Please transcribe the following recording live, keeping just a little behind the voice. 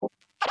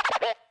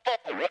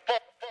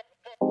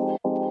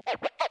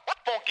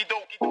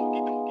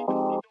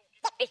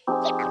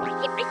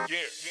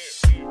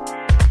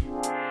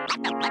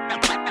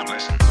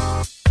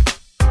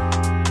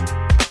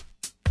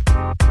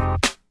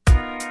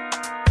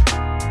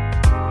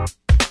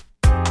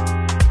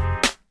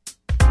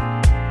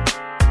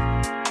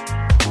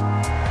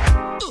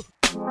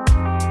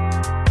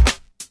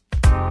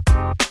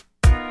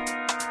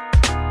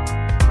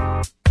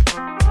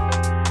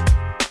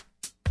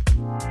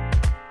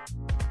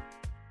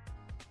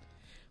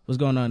What's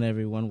going on,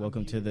 everyone?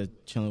 Welcome to the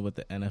Chilling with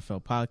the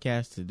NFL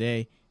podcast.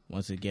 Today,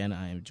 once again,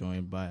 I am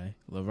joined by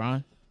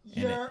Lawrent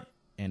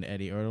and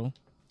Eddie Ertl.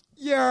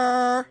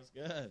 Yeah. That's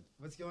good.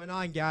 What's going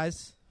on,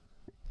 guys?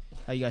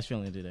 How you guys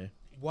feeling today?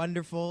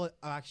 Wonderful.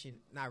 Actually,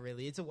 not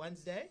really. It's a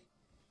Wednesday.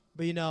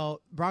 But,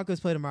 Broncos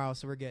play tomorrow,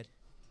 so we're good.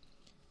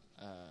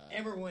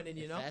 And we're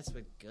winning, That's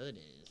what good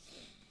is.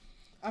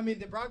 I mean,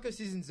 the Broncos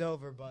season's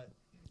over, but,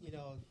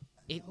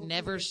 It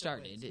never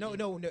started. No.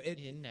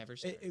 It never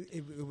started.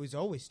 It was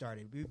always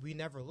started. We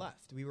never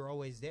left. We were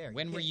always there.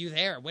 When were you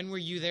there? When were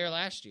you there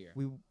last year?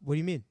 What do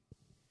you mean?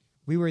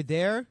 We were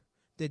there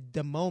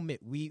the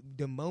moment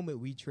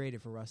we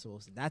traded for Russell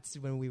Wilson. That's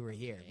when we were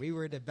here. We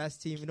were the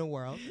best team in the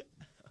world. Okay.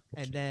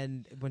 And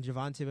then when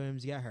Javonte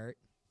Williams got hurt,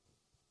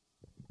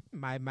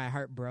 my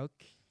heart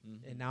broke,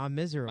 and now I'm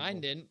miserable. Mine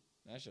didn't.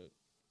 I should.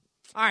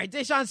 All right,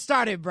 Daeshaun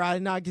started, bro.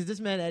 No, because this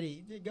man,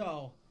 Eddie,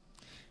 go.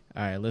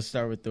 All right, let's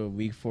start with the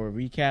Week 4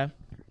 recap.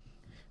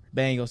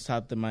 Bengals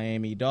topped the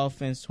Miami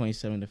Dolphins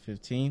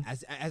 27-15.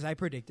 As I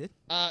predicted.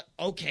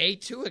 Okay,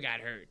 Tua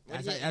got hurt.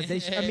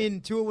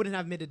 Tua wouldn't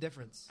have made a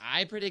difference.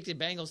 I predicted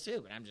Bengals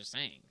too, but I'm just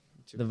saying.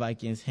 The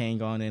Vikings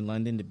hang on in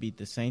London to beat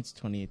the Saints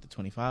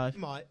 28-25.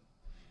 Come on.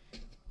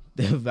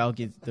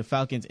 The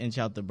Falcons inch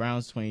out the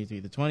Browns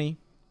 23-20.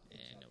 Yeah,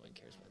 no one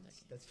cares about that.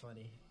 That's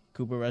funny.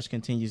 Cooper Rush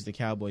continues the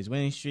Cowboys'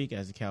 winning streak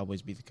as the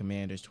Cowboys beat the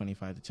Commanders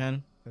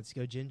 25-10. Let's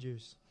go,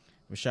 Gingers.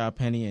 Rashad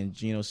Penny and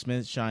Geno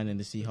Smith shine in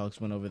the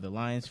Seahawks win over the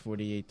Lions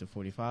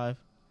 48-45.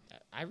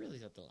 I really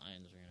thought the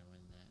Lions were going to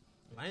win that.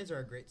 The Lions are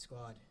a great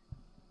squad.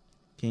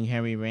 King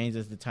Henry reigns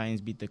as the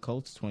Titans beat the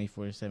Colts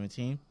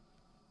 24-17.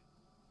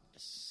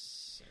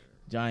 Yes, sir.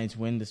 Giants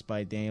win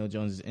despite Daniel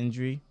Jones'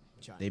 injury.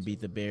 They beat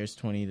the Bears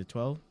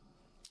 20-12.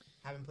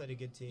 Haven't played a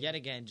good team. Yet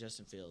again,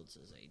 Justin Fields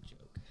is a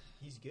joke.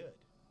 He's good.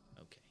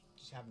 Okay.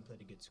 Just haven't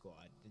played a good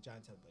squad. The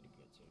Giants haven't played a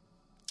good team.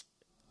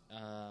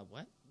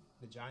 What?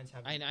 The Giants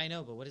haven't. I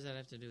know, but what does that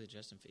have to do with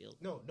Justin Fields?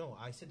 No.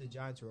 I said the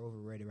Giants were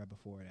overrated right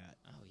before that.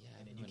 Oh yeah.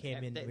 And then you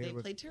came in. They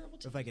played terrible.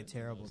 With like a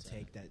terrible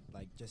take that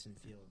like Justin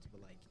Fields,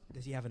 but like,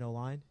 does he have an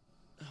O-line?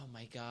 Oh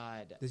my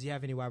God. Does he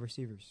have any wide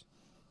receivers?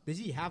 Does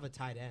he have a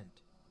tight end?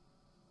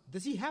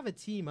 Does he have a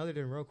team other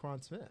than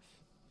Roquan Smith?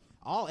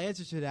 All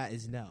answer to that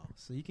is no.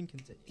 So you can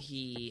continue.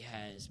 He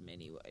has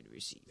many wide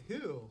receivers.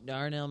 Who?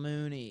 Darnell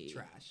Mooney.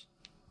 Trash.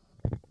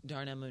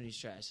 Darnell Mooney's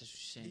trash. That's what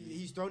you're saying.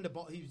 He's thrown the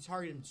ball. He's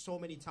targeted him so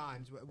many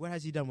times. What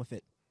has he done with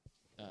it?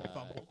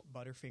 Fumble,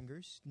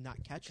 butterfingers,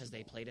 not catch. Because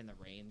they played in the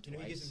rain twice.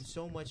 He gives him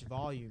so much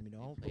volume.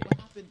 But played.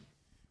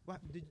 what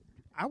happened? Did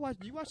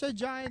you watch that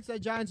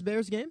Giants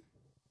Bears game?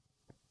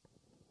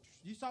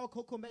 You saw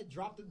Coco Met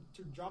drop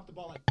the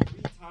ball like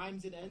 3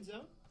 times in the end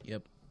zone.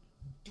 Yep.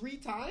 3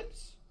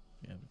 times.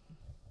 Yep.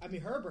 I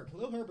mean,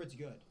 Khalil Herbert's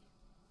good.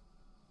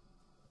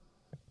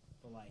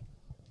 But, like,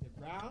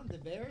 the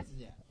Bears,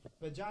 yeah.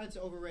 But Giants are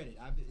overrated.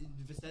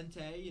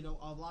 Vicente,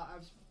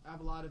 I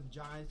have a lot of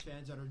Giants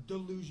fans that are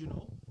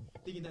delusional,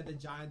 thinking that the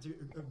Giants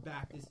are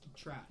back this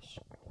trash.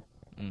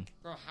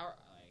 Bro, how are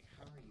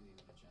you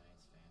even a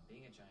Giants fan?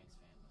 Being a Giants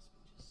fan must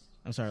be just...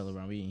 I'm sorry,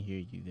 LeBron. We didn't hear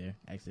you there.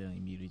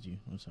 Accidentally muted you.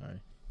 I'm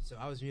sorry. So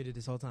I was muted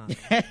this whole time.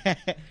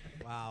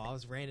 Wow, I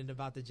was ranting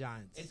about the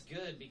Giants. It's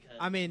good because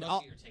most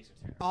of your takes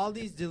are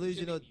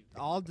terrible.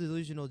 all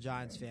delusional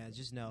Giants fans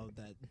just know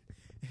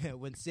that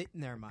when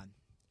never mind.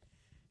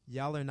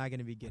 Y'all are not going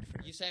to be good for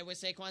us. You say when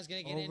Saquon's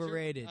going to get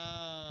overrated.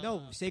 Injured?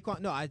 No, Saquon.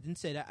 No, I didn't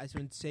say that. I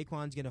said when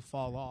Saquon's going to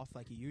fall off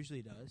like he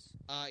usually does.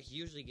 He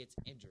usually gets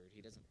injured.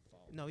 He doesn't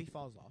fall. No, he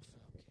falls off.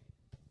 Okay.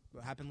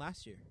 What happened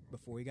last year?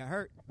 Before he got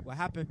hurt. What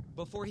happened?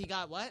 Before he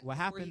got what? What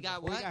happened?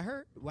 Before he got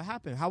hurt. What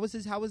happened? How was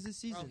his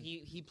season? Bro,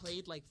 he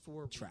played like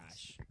 4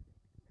 trash.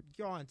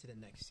 Go on to the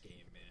next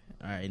game,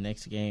 man. All right,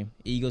 next game.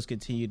 Eagles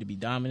continue to be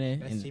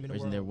dominant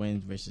in their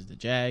wins versus the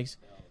Jags,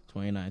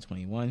 29-21.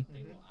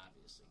 They will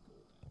obviously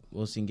cool down.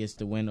 Wilson gets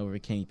the win over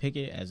Kenny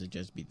Pickett as it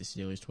just beat the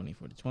Steelers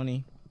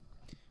 24-20.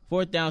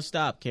 Fourth down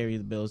stop carry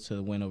the Bills to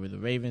the win over the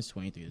Ravens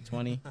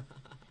 23-20.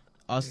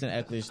 Austin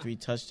Eckler's 3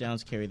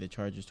 touchdowns carry the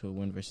Chargers to a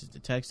win versus the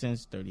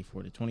Texans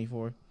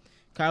 34-24.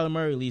 Kyler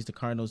Murray leads the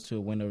Cardinals to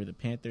a win over the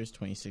Panthers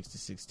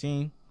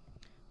 26-16.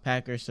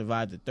 Packers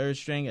survived the third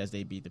string as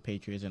they beat the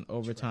Patriots in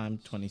overtime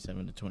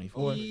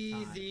 27-24.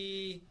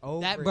 Easy.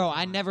 That bro,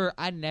 I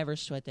never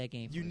sweat that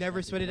game. You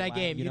never sweated that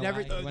game. You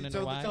never.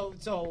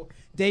 So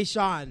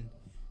Daeshaun.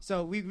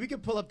 So we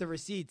could pull up the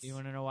receipts. You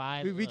want to know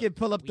why? We can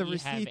pull up the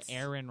receipts. We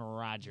have Aaron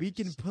Rodgers. We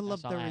can pull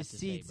up the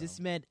receipts. This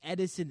man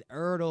Edison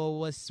Ertl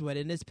was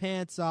sweating his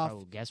pants off.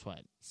 Bro, guess what?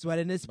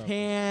 Sweating his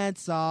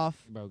pants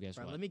off. Bro, guess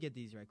what? Let me get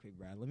these right quick,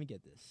 Brad. Let me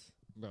get this.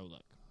 Bro,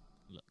 look.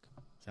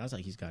 Sounds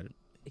like he's got it.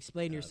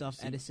 Explain yourself,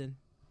 Edison.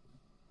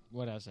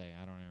 What did I say?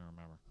 I don't even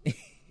remember.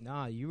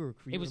 Nah, you were.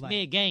 It was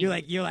mid-game. You're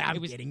like.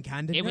 I'm getting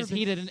kind of. It was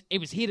heated. It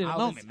was heated a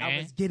moment, man. I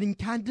was getting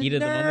kind of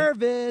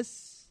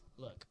nervous.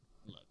 Look.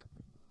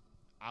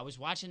 I was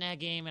watching that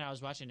game, and I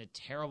was watching the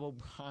terrible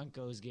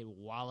Broncos get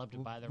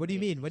walloped by the. What do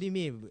you mean? What do you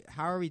mean?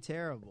 How are we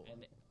terrible?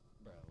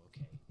 Bro,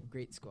 okay.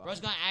 great squad. Bro's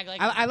gonna act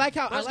like I like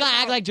how Bro's gonna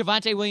act like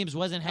Javonte Williams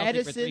wasn't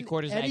healthy for Edison,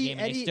 3/4 of that game,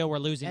 and they still were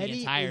losing the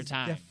entire is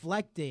time.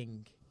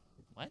 deflecting.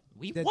 What?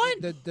 We The-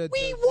 won. the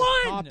We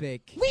won.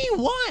 topic. We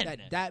won.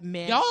 That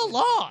man. Y'all was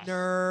lost.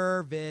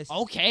 Nervous.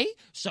 Okay,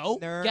 so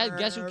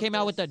guess who came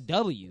out with the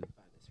W? Nervous.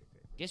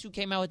 Guess who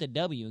came out with the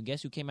W, and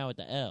guess who came out with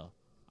the L?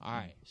 All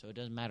right, so it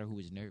doesn't matter who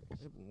was nervous.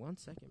 1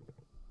 second.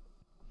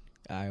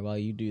 All right, while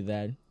you do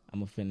that, I'm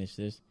going to finish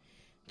this.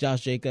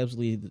 Josh Jacobs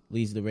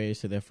leads the Raiders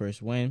to their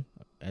first win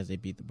as they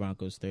beat the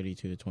Broncos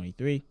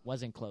 32-23.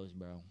 Wasn't close,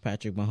 bro.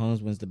 Patrick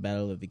Mahomes wins the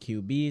battle of the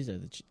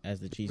QBs as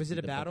the Chiefs Was it beat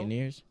a the battle?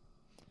 Buccaneers.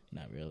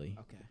 Not really.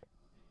 Okay.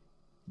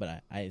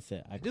 But I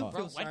said I do called,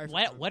 feel Bro, sorry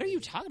for what are you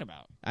talking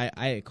about?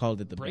 I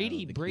called it the battle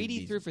Brady of the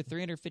Brady QBs. threw for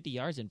 350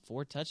 yards and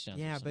 4 touchdowns.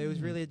 or Yeah, but something. it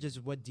was really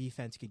just what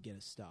defense could get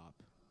a stop.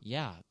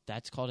 Yeah,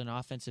 that's called an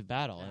offensive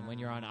battle, and when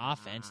you're on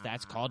offense,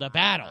 that's called a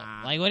battle.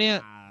 Like, what do you?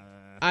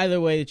 Either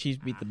way, the Chiefs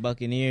beat the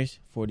Buccaneers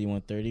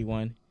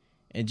 41-31.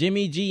 And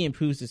Jimmy G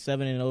improves to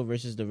 7-0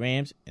 versus the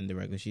Rams in the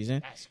regular season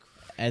That's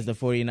crazy. as the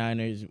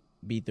 49ers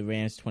beat the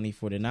Rams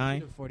 24-9.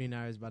 The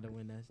 49ers about to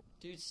win that.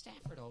 Dude,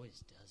 Stafford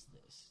always does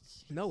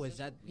this. No, is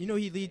that he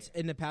leads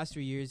in the past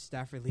 3 years?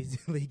 Stafford leads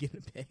the league in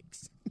the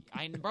picks.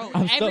 Bro,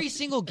 I'm every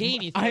single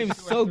game. I am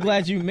so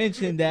glad you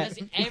mentioned that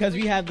because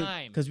we have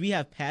time. we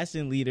have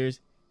passing leaders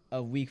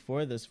of week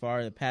 4 thus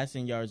far. The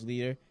passing yards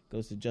leader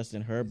goes to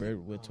Justin Herbert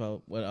with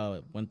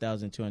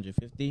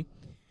 1,250.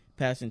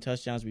 Passing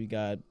touchdowns, we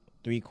got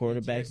 3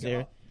 quarterbacks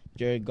there.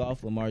 Jared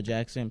Goff, Lamar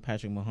Jackson,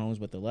 Patrick Mahomes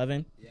with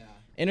 11. Yeah.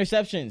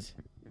 Interceptions,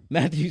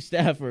 Matthew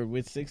Stafford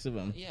with 6 of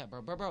them. Yeah,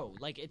 bro.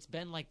 Like, it's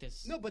been like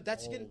this. No, but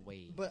that's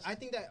always. But I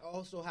think that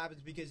also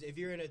happens because if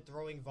you're in a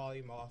throwing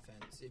volume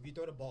offense, if you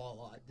throw the ball a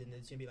lot, then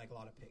it's gonna be like a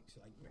lot of picks.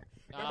 Like,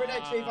 remember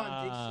that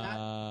Trayvon Diggs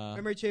stat?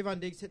 Remember Trayvon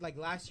Diggs hit like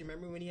last year?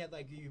 Remember when he had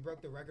you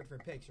broke the record for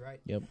picks, right?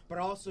 Yep. But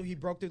also he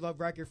broke the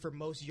record for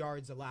most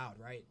yards allowed,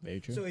 right? Very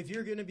true. So if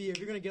you're gonna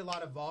get a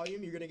lot of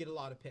volume, you're gonna get a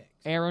lot of picks.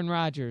 Aaron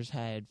Rodgers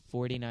had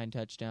 49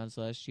 touchdowns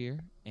last year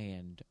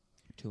and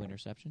 2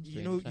 interceptions.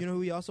 You know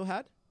who he also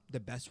had? The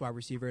best wide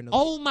receiver in the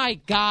Oh my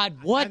God!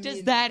 What I does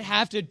mean- that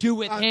have to do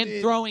with him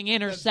throwing the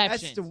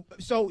interceptions?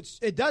 so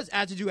it does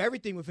add to do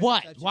everything with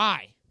What? interceptions.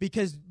 Why?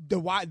 Because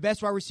the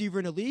best wide receiver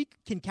in the league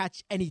can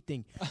catch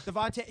anything.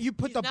 Devontae, you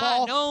put He's the not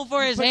ball. known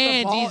for you his put the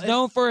hands. ball He's in-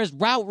 known for his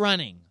route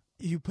running.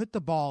 You put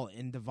the ball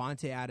in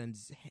Devontae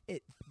Adams'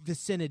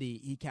 vicinity,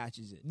 he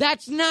catches it.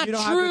 That's not You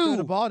don't have to throw true.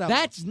 the ball that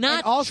That's much. not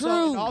and also,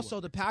 true. And also,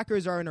 the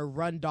Packers are in a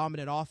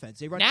run-dominant offense.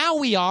 They run Now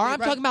we are. they I'm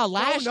run- talking about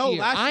last No,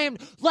 year.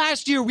 last-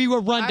 Last year we were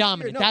run Last year,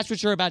 dominant. no. That's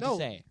what you're about to No.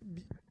 say.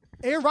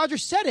 Aaron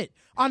Rodgers said it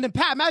on the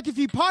Pat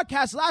McAfee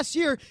podcast last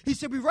year. He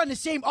said we run the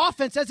same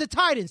offense as the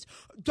Titans.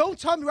 Don't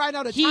tell me right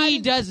now the He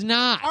Titans does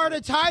not. are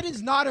the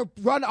Titans not a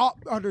run. Are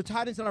the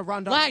Titans not a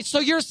run? So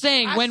you're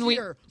saying Last when we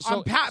year, so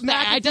on Pat it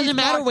McAfee's doesn't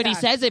matter what he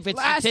podcast, says if it's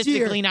last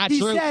statistically year, not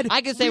he true. said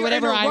I can say we are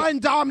whatever in a run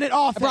dominant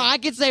offense. Bro, I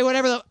can say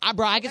whatever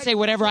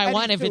I Eddie,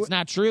 want if it's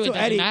not true. It doesn't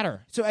Eddie,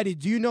 matter. So Eddie,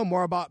 do you know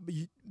more about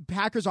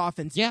Packers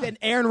offense Yeah. than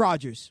Aaron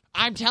Rodgers?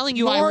 I'm telling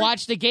you, I More-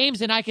 watch the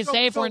games and I can So-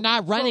 say if so- we're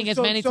not running as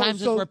many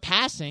times as we're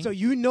passing. So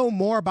you know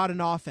more about an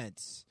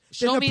offense.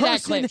 Show than me the that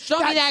person clip. Show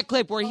me that's- that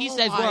clip where he Oh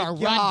says we're my a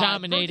God.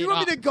 run-dominated You want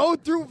me to offense. go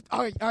through? All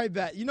right, I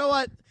bet. You know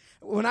what?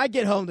 When I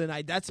get home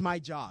tonight, that's my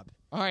job.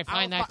 All right,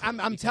 find that. I'm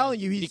clip telling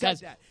you, he because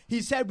said that.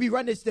 He said we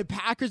run this. The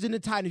Packers and the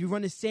Titans, we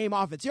run the same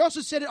offense. He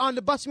also said it on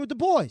the Busting with the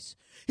Boys.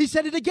 He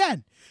said it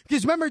again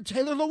because remember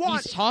Taylor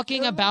Lewan. He's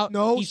talking about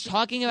close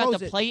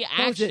the it, play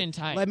close it. action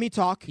time. Let me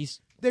talk.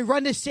 They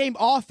run the same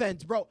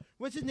offense, bro.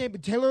 What's his name?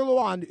 Taylor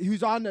Lewan,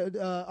 who's on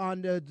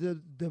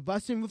the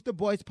Bustin' with the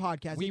Boys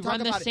podcast. We He run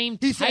talked the about it. same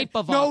He type said,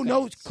 of No,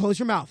 offense. close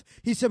your mouth.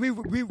 He said we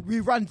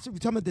run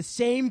some of the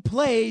same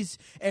plays,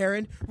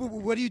 Aaron.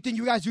 What do you think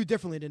you guys do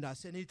differently than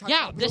us? And he talked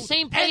Yeah, about- the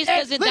same And- plays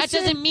and that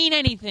listen, doesn't mean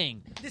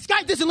anything. This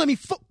guy doesn't let me.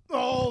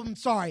 Oh, I'm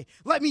sorry.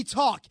 Let me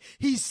talk.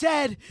 He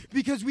said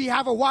because we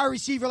have a wide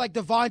receiver like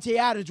Devontae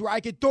Adams, where I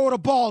could throw the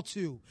ball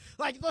to.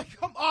 Like,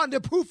 come on. The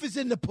proof is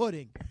in the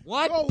pudding.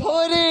 What Bro,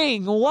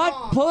 pudding?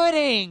 What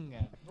pudding?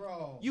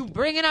 Bro, You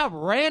bringing up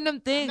random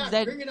I'm things not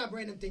that bringing up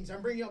random things.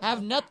 I'm bringing up have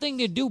the nothing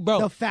to do,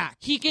 bro. The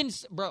fact. He can,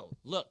 bro.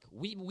 Look,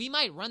 we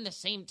might run the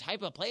same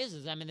type of plays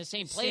as them in the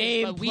same plays,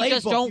 Same but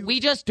playbook.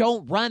 we just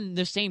don't run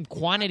the same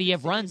quantity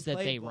of runs that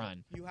they playbook.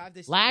 run. You have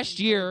the Last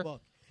same year, playbook.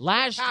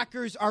 last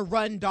Packers are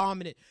run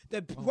dominant.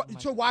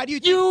 So why do you?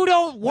 you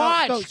don't No,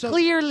 watch.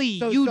 Clearly,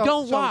 you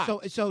don't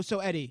watch. So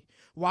Eddie,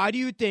 why do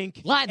you think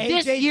This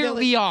AJ year Dillon,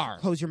 we are.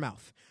 Close your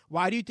mouth.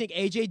 Why do you think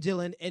A.J.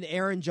 Dillon and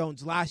Aaron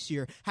Jones last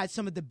year had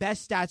some of the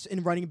best stats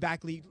in running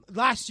back league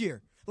last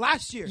year?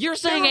 You're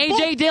saying They were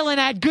A.J. Dillon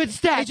had good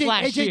stats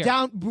last AJ year.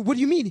 down. What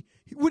do you mean?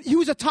 He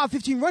was a top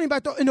 15 running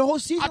back in the whole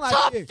season A last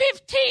top year.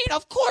 15.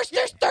 Of course,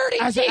 there's 30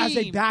 As teams.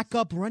 a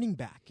backup running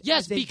back.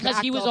 Yes, As a because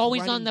he was backup always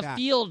running on the back.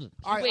 field.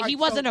 All right, He so-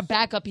 wasn't a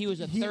backup. He was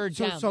a he- third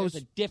so- down. so- There's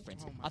a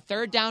difference. A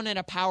third down and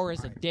a power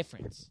is a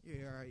difference.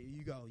 Yeah, all right,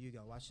 you go.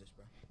 Watch this,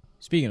 bro.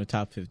 Speaking of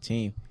top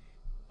 15,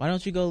 why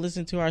don't you go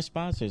listen to our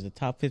sponsors, the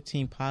Top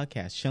 15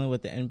 podcast, Chilling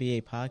with the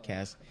NBA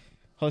podcast,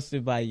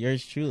 hosted by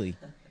yours truly.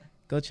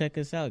 Go check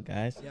us out,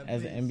 guys. Yeah,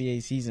 as the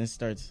please. NBA season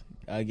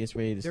gets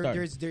ready to start.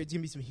 There's going to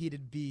be some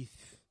heated beef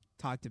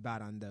talked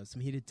about on those. Some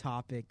heated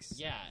topics.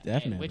 Yeah,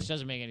 Definitely. Which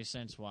doesn't make any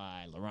sense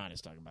why Lawrent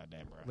is talking about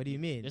that, bro. What do you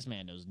mean? This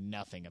man knows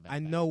nothing about I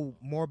know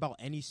more about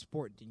any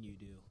sport than you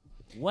do.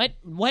 What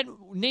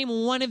name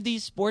one of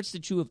these sports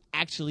that you have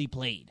actually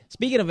played?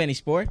 Speaking of any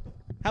sport,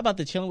 how about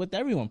the Chilling with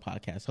Everyone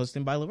podcast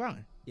hosted by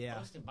Laurent? Yeah.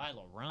 Hosted by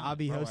Lawrent. I'll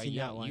be Bro, hosting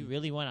you, that one. You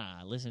really want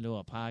to listen to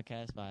a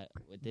podcast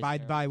with this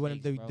By one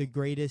of bro? the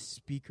greatest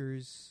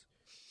speakers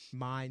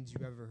minds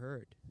you've ever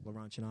heard,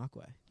 Laurent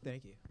Chinakwe.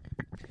 Thank you.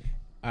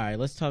 All right,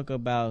 let's talk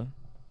about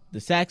the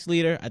sacks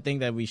leader. I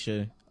think that we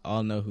should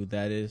all know who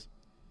that is.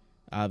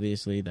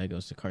 Obviously, that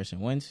goes to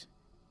Carson Wentz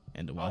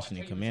and the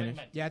Washington Commanders.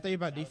 Yeah, I thought you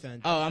were about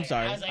defense. Oh, I'm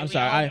sorry. I was like, I'm we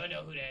sorry. all don't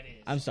know who that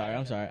is. I'm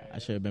sorry. I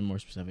should have been more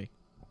specific.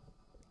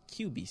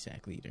 QB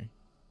sack leader.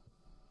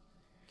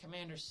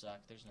 Commanders suck.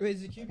 There's no. Wait,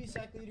 is the QB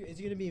sack leader? Is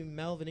it going to be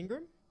Melvin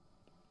Ingram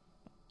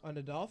on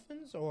the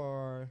Dolphins,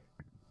 or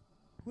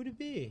who'd it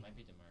be? Might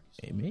be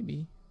DeMarcus. Hey,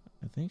 maybe.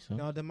 I think so.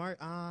 No,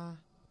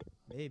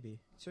 maybe.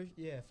 So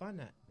yeah, find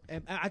that.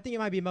 And I think it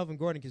might be Melvin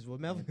Gordon because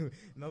Melvin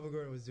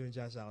Gordon was doing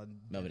Josh Allen.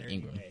 Melvin the dirty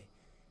Ingram. way.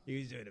 He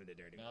was doing him the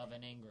dirty way.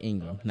 Melvin Ingram.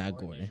 Ingram, not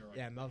Gordon.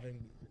 Yeah,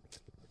 Melvin.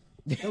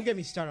 Don't get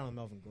me started on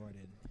Melvin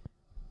Gordon.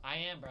 I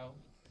am, bro.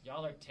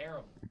 Y'all are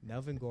terrible.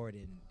 Melvin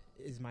Gordon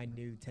is my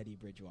new Teddy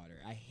Bridgewater.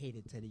 I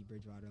hated Teddy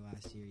Bridgewater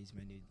last year. He's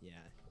my new,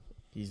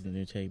 He's the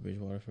new Teddy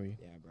Bridgewater for you.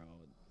 yeah, bro.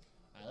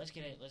 All right, let's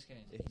get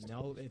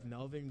into If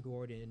Melvin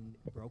Gordon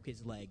broke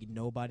his leg,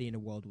 nobody in the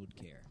world would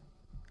care.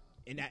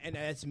 And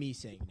that's me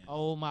saying that.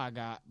 Oh my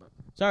God, bro.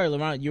 Sorry,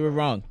 Laurent, you were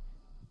wrong.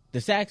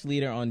 The sacks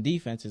leader on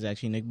defense is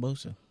actually Nick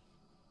Bosa.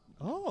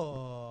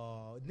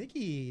 Oh,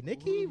 Nicky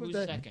Who's with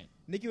the second?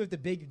 Nicky with the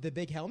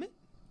big helmet.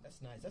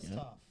 That's nice. That's Yep.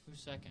 tough.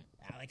 Who's second?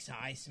 Alex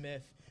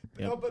Highsmith.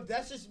 Yep. No, but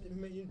that's just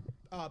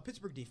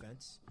Pittsburgh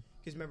defense.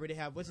 Because remember they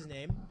have what's his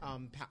name?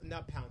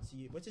 Not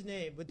Pouncey. What's his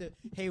name? With the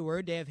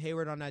Hayward, they have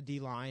Hayward on that D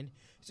line.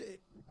 So,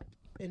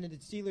 and then the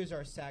Steelers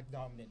are sack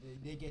dominant.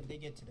 They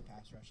get to the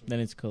pass rushing. Then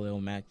it's Khalil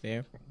Mack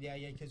there. Yeah.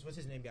 Because what's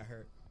his name got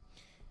hurt.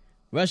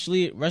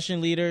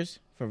 Rushing leaders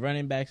for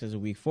running backs as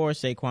of week 4.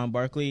 Saquon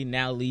Barkley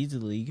now leads the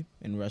league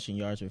in rushing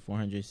yards with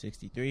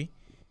 463.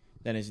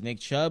 Then it's Nick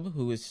Chubb,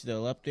 who is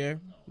still up there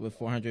with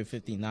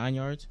 459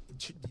 yards.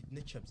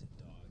 Nick Chubb's a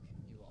dog.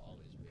 He will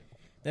always be.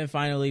 Then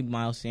finally,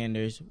 Miles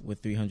Sanders with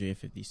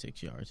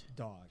 356 yards.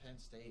 Dog. Penn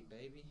State,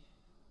 baby.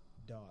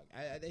 Dog.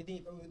 I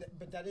think,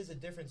 but that is a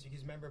difference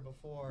because remember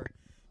before,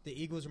 the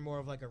Eagles are more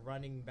of like a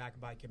running back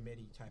by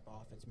committee type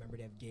offense. Remember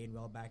they have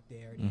Gainwell back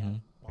there, and they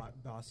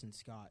have Boston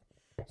Scott.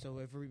 So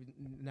if we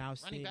now Running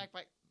seeing, back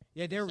by.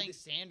 yeah, they're saying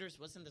Sanders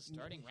wasn't the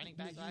starting running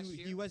back last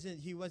year. He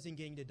wasn't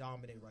getting to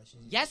dominate rushes.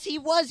 Yes, he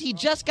was. He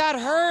just got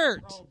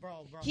hurt.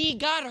 Bro. He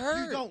got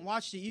hurt. You don't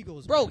watch the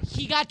Eagles, Bro,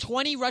 he got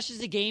 20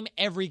 rushes a game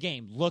every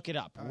game. Look it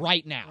up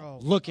right now. Bro,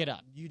 Look it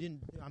up. You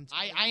didn't.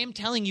 I am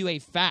telling you a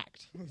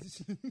fact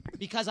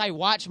because I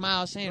watch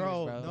Miles Sanders,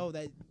 bro. No,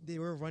 that they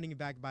were running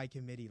back by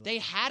committee. They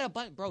had a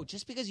bunch, bro.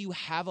 Just because you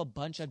have a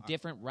bunch of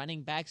different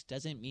running backs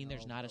doesn't mean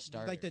there's not a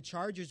starter. Like the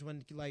Chargers,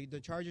 the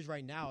Chargers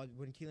right now,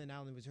 when Keelan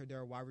Allen was hurt, they're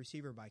a wide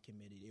receiver by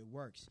committee. It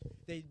works.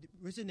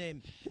 What's the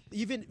name?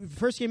 Even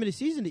first game of the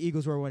season, the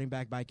Eagles were running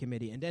back by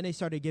committee, and then they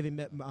started giving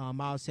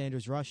Miles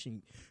Sanders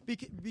rushing.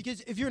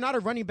 Because if you're not a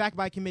running back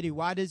by committee,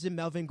 why doesn't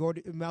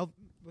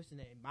what's the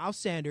name? Miles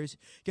Sanders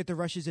get the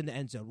rushes in the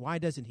end zone? Why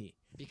doesn't he?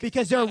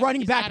 Because they're a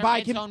running back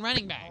by committee.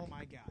 Running back. Oh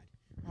my God.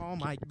 Oh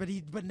my!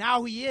 But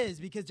now he is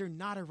because they're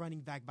not a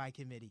running back by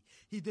committee.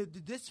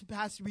 This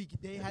past week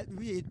we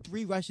had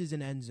 3 rushes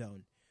in end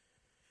zone.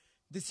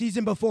 The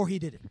season before he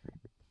did it.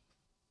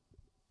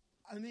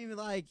 I mean,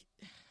 like,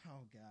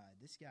 oh God,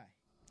 this guy.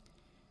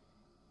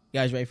 You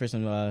guys ready for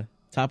some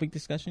topic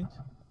discussions?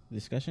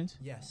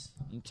 Yes.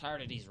 I'm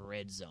tired of these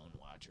red zone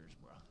watchers,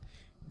 bro.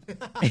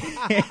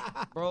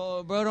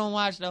 bro, don't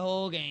watch the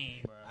whole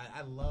game, bro.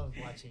 I love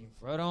watching.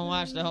 Bro, don't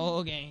watch the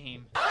whole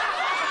game.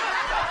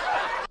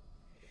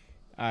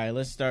 All right,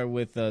 let's start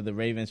with the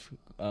Ravens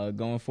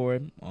going for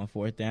it on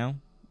 4th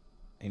down.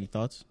 Any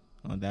thoughts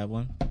on that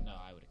one? No,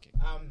 I would have kicked.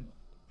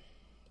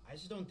 I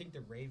just don't think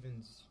the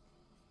Ravens.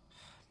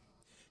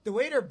 The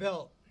way they're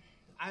built,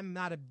 I'm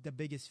not the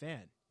biggest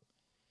fan.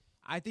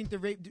 I think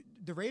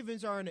the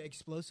Ravens are an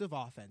explosive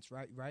offense,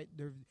 right?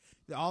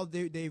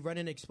 They run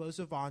an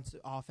explosive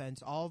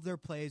offense. All of their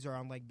plays are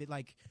on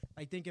like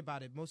think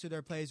about it. Most of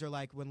their plays are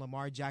like when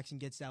Lamar Jackson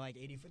gets that like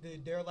 80.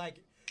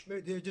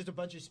 They're just a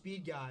bunch of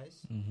speed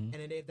guys, and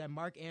then they have that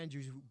Mark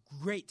Andrews,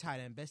 great tight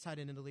end, best tight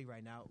end in the league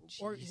right now,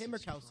 or him or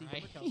Kelsey.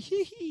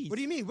 What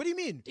do you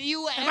mean? Do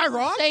you Am I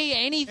wrong?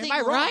 say anything Am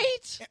I wrong?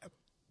 right?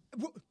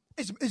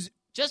 Is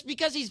Just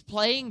because he's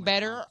playing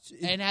better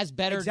and has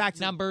better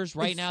numbers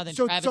right now than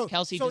Travis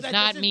Kelce does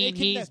not mean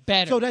he's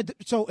better.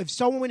 So if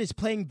someone is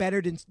playing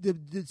better than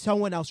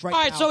someone else right now.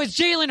 All right, so is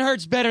Jalen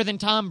Hurts better than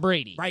Tom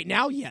Brady? Right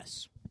now,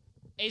 yes.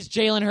 Is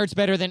Jalen Hurts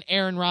better than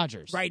Aaron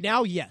Rodgers? Right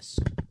now, yes.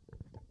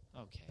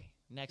 Okay.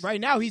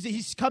 Right now,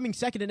 he's coming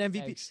second in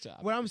MVP.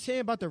 What I'm saying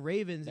about the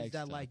Ravens is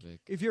that, like,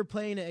 if you're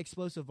playing an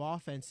explosive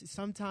offense,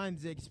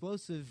 sometimes the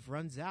explosive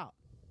runs out.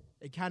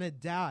 It kind of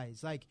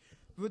dies. Like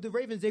with the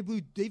Ravens,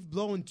 they've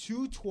blown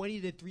 2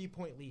 20 to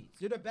 3-point leads.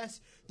 They're the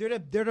best.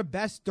 They're the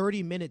best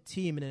 30-minute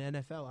team in the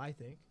NFL, I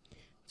think.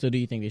 So, do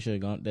you think they should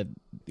have gone that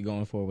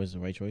going forward was the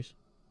right choice?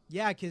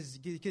 Yeah, because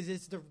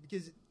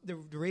the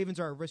Ravens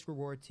are a risk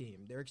reward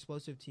team. They're an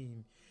explosive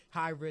team,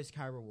 high risk,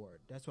 high reward.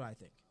 That's what I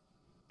think.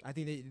 I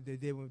think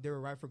they were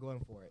right for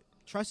going for it.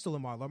 Trust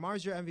Lamar.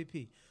 Lamar's your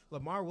MVP.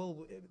 Lamar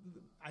will.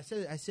 I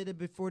said it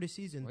before the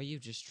season. Or you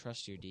just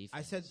trust your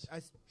defense.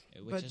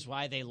 Which is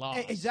why they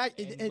lost.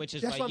 Exactly. Which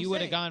is why you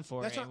would have gone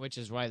for it. Which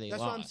is why they lost.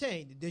 That's what I'm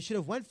saying. They should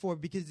have went for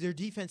it because their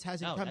defense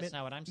hasn't come in. That's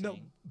not what I'm saying. No,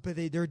 but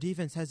their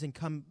defense hasn't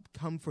come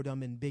for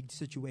them in big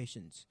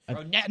situations.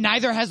 Bro,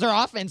 neither has their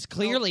offense.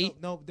 Clearly,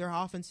 no. Their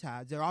offense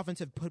has. Their offense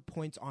have put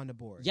points on the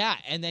board. Yeah,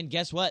 and then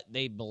guess what?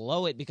 They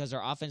blow it because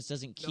their offense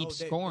doesn't keep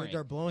scoring.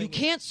 They're blowing. You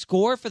can't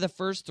score for the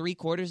first 3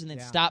 quarters and then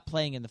stop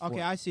playing in the fourth.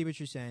 Okay, I see what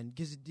you're saying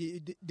because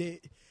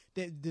the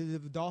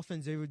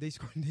Dolphins they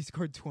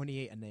scored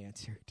 28 and they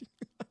answered.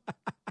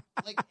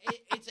 Like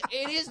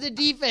it is the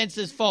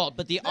defense's fault,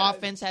 but the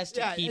offense has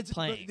to keep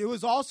playing. It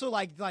was also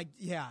like I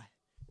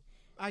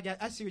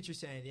see what you're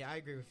saying. Yeah, I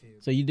agree with you.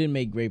 So you did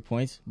make great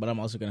points, but I'm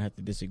also gonna have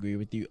to disagree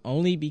with you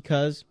only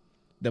because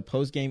the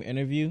post game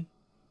interview,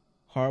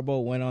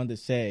 Harbaugh went on to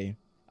say,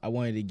 "I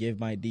wanted to give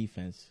my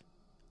defense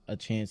a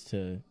chance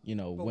to,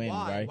 win."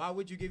 Why? Right? Why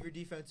would you give your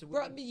defense a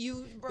win?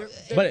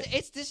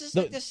 This is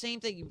like the same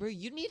thing, bro.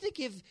 You need to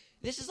give.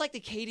 This is like the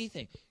KD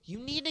thing. You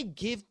need to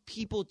give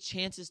people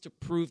chances to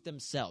prove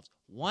themselves.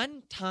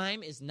 1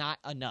 time is not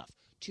enough.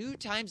 2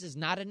 times is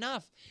not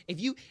enough. If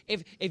you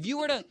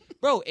were to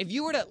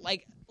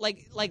like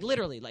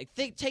literally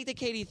take the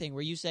KD thing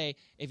where you say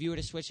if you were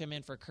to switch him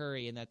in for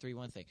Curry in that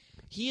 3-1 thing,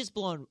 he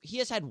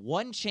has had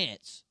 1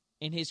 chance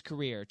in his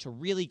career to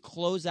really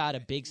close out a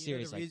big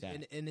series like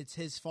that. And it's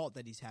his fault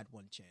that he's had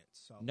 1 chance.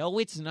 So. No,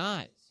 it's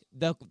not.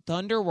 The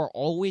Thunder were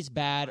always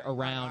bad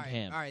around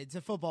him. All right, it's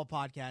a football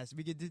podcast.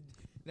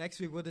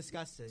 Next week we'll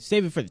discuss this.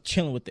 Save it for the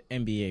Chilling with the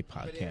NBA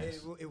podcast.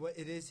 But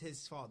it is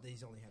his fault that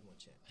he's only had 1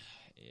 chance.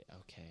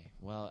 Okay.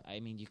 Well, I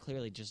mean, you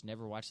clearly just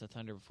never watched the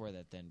Thunder before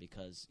that then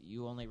because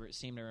you only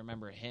seem to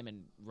remember him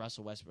and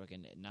Russell Westbrook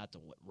and not the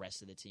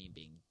rest of the team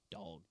being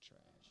dog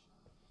trash.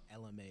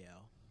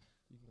 LMAO.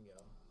 You can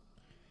go.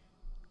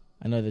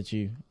 I know that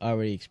you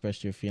already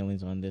expressed your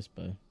feelings on this,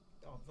 but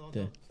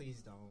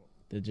please don't.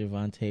 The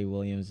Javonte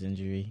Williams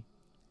injury.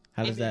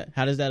 How does that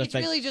affect? It's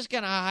really just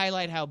going to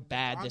highlight how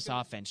bad this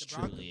offense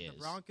truly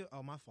is.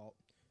 My fault.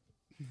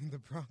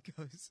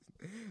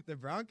 The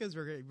Broncos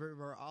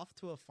were off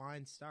to a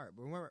fine start.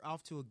 We weren't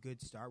off to a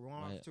good start. We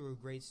weren't off to a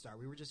great start.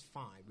 We were just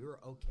fine. We were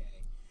okay.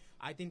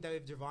 I think that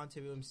if Javonte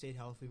Williams stayed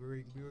healthy, we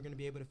were going to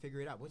be able to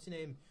figure it out. What's his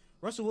name?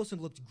 Russell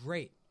Wilson looked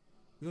great.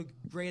 He looked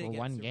great against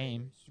 1 the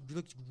game. Raiders. He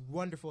looked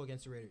wonderful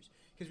against the Raiders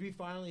because we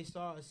finally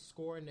saw a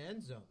score in the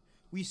end zone.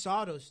 We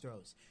saw those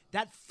throws.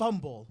 That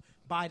fumble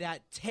by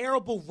that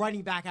terrible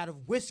running back out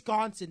of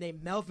Wisconsin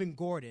named Melvin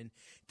Gordon.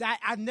 That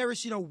I've never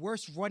seen a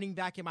worse running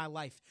back in my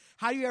life.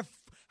 How do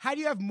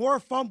you have more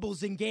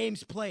fumbles in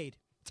games played?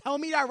 Tell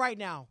me that right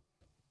now.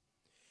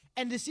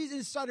 And the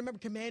season started. Remember,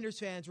 Commanders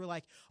fans were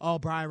like, "Oh,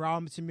 Brian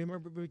Robinson."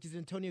 Remember because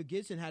Antonio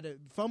Gibson had a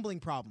fumbling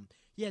problem.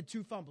 He had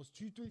 3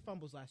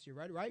 fumbles last year.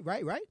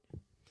 Right.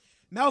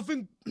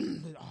 Melvin,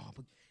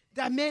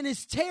 that man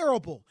is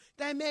terrible.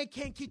 That man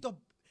can't keep the.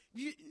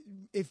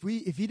 If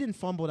he didn't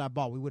fumble that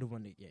ball, we would have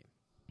won the game.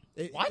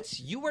 What?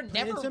 You were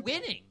never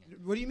winning.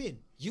 What do you mean?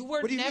 You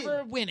were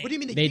never winning. What do you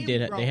mean? They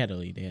had a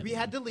lead. We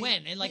had the lead.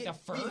 When? In the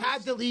first? We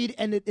had the lead,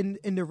 and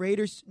in the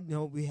Raiders.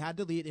 No, we had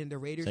the lead in the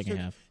Raiders. Second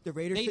half. The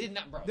Raiders. They did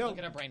not, bro. No, look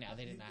it up right now.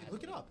 They did not.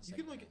 Look it up. You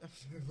can look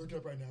it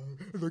up right now.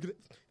 Look at it.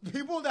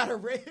 People that are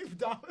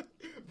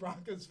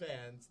Broncos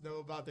fans know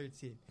about their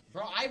team.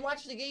 Bro, I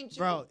watched the game too.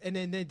 Bro, and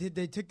then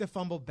they took the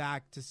fumble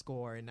back to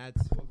score, and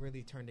that's what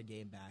really turned the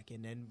game back.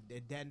 And then the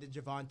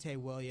Javonte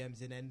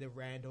Williams, and then the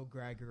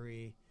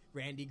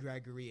Randy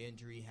Gregory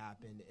injury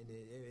happened, and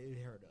it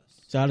hurt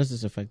us. So how does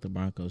this affect the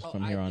Broncos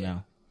from here on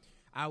out?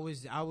 You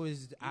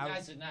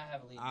guys did not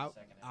have a lead in the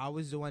second half. I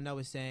was the one that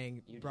was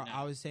saying.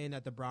 I was saying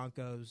that the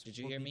Broncos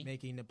will be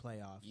making the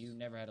playoffs. You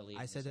never had a lead.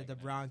 I said that the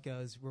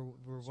Broncos were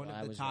one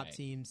of the top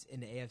teams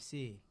in the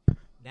AFC.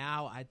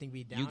 Now I think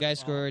we downfall. You guys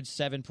scored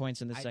 7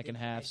 points in the second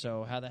half.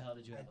 So how the hell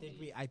did you?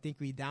 I think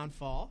we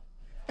downfall.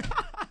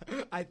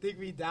 I think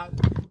we down.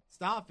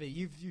 Stop it!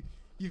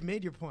 You've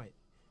made your point.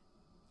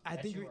 I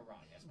think you were wrong.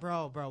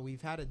 Bro,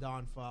 we've had a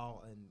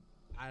downfall, and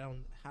I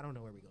don't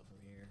know where we go from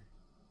here.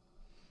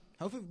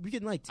 Hopefully, we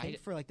can take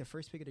for the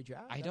first pick of the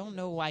draft. I don't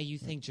know why you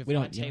think Javonte we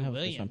don't have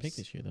Williams. a first-round pick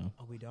this year, though.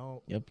 Oh, we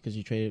don't. Yep, because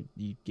you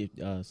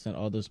sent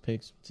all those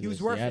picks to He was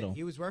Seattle. worth it.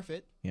 He was worth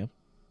it. Yep.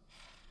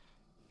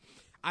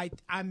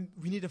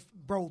 We need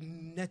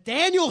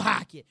Nathaniel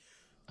Hackett.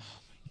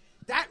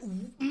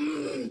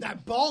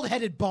 That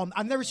bald-headed bum.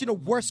 I've never seen a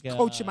worse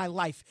coach in my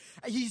life.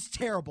 He's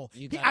terrible.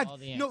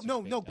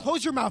 No.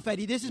 Close your mouth,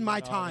 Eddie. This is my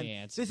time.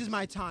 This is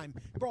my time,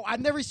 bro.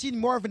 I've never seen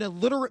more of an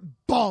illiterate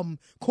bum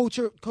coach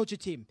a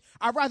team.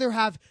 I'd rather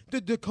have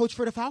the coach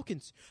for the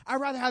Falcons.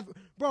 I'd rather have.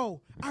 Oh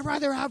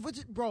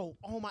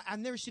my! I've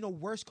never seen a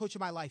worse coach in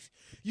my life.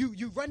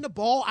 You run the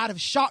ball out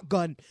of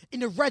shotgun in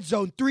the red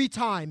zone 3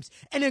 times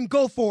and then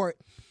go for it,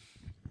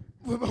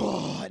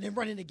 and then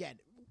run it again.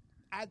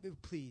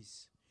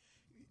 Please.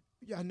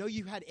 I know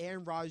you had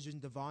Aaron Rodgers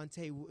and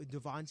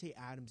Devontae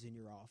Adams in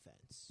your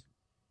offense.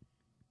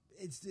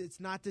 It's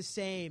not the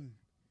same.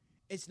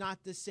 It's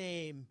not the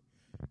same.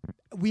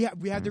 We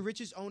have the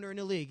richest owner in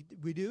the league.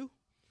 We do,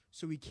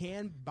 so we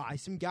can buy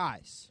some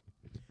guys.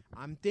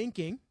 I'm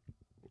thinking,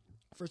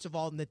 first of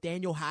all,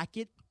 Nathaniel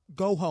Hackett,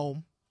 go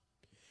home.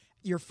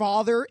 Your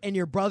father and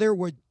your brother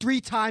were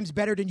 3 times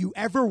better than you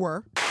ever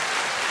were. 3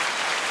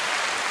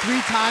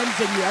 times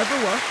than you ever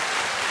were.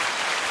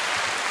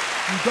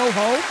 You go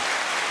home.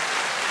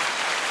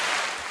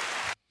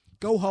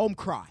 Go home,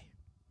 cry.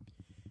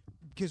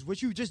 Because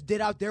what you just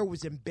did out there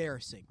was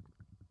embarrassing.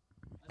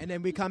 And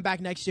then we come back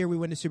next year, we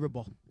win the Super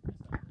Bowl.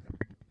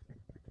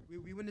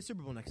 We win the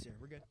Super Bowl next year.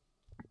 We're good.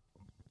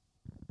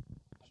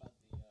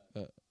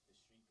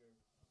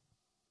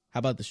 How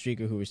about the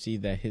streaker who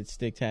received that hit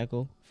stick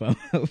tackle from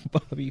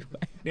Bobby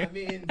Wagner? I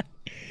mean,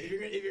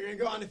 if you're gonna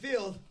go on the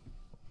field,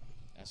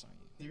 That's not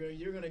you.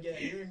 you're gonna get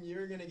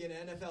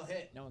an NFL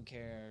hit. No one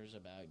cares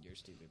about your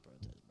stupid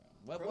protest,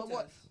 bro.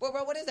 Protest.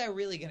 What is that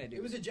really gonna do?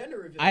 It was a gender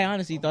reveal. I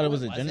honestly thought it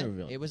was a Was gender it?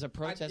 reveal. It was a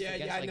protest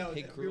against I know. like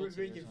pig We were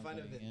cruelty. making fun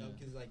of it though,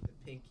 because like the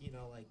pink,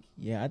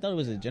 Yeah, I thought it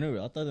was a gender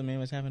reveal. I thought the man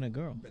was having a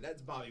girl. But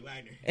that's Bobby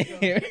Wagner.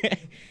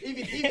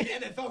 Even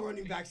NFL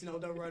running backs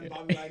don't run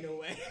Bobby Wagner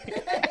way.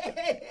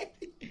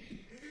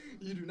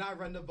 You do not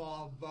run the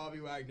ball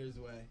Bobby Wagner's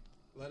way,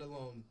 let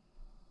alone.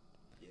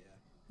 Yeah.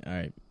 All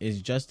right,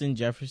 is Justin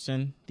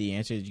Jefferson the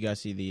answer? Did you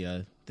guys see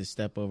the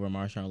step over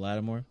Marshawn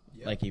Lattimore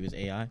like he was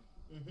AI?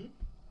 Mm-hmm.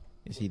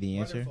 Is he the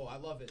answer? Wonderful. I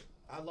love it.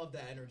 I love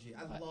that energy.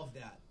 I love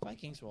that.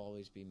 Vikings will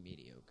always be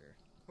mediocre.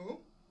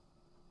 Who?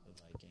 The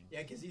Vikings.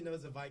 Yeah, because he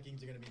knows the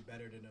Vikings are going to be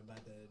better than him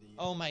at the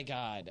Oh my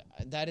God,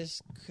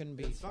 couldn't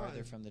be It's farther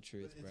fine. from the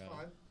truth, It's bro.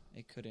 fine.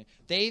 It couldn't.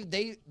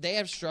 They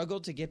have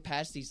struggled to get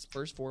past these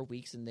first 4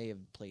 weeks, and they have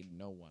played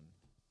no one.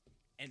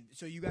 And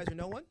so you guys are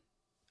no one?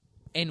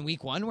 In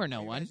week 1, we're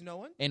no You one. guys no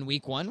one? In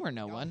week 1, we're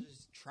no Y'all one.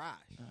 just trash.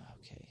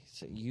 Okay,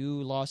 so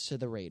you lost to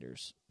the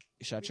Raiders.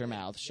 Shut your did.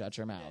 mouth. Shut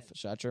your We mouth. did.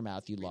 Shut your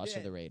mouth. You We lost to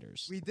did. the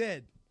Raiders. We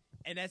did.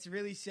 And that's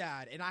really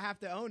sad. And I have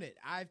to own it.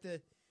 I have to,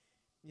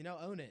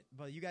 own it.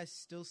 But you guys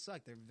still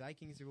suck. The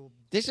Vikings will.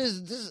 This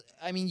is.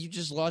 I mean, you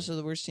just lost to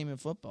the worst team in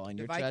football, and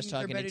The you're trash Vikings are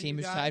talking better a than team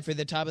you who's guys. tied for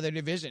the top of their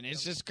division.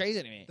 It's just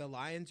crazy to me. The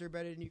Lions are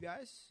better than you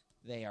guys?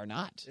 They are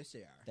not. Yes,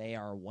 they are. They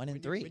are 1 and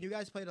When 3. you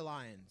guys play the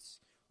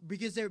Lions,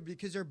 because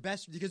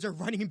their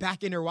running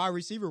back and their wide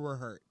receiver were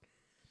hurt.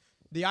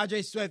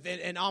 DeAndre Swift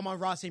and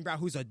Amon-Ra St. Brown,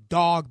 who's a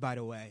dog, by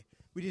the way.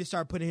 We need to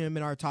start putting him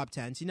in our top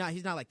 10s.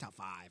 He's not like top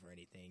 5 or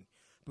anything,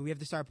 but we have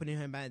to start putting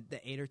him at the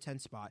 8 or 10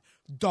 spot.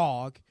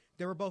 Dog.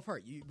 They were both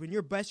hurt. When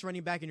your best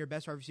running back and your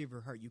best wide receiver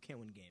are hurt, you can't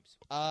win games.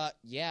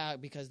 Yeah,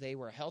 because they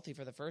were healthy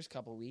for the first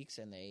couple weeks,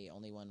 and they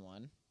only won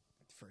 1.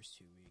 The first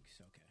 2 weeks,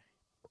 okay.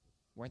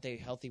 Weren't they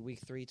healthy week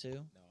 3 too?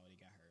 No, he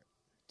got hurt.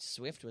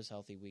 Swift was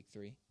healthy week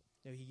 3.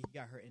 No, he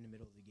got hurt in the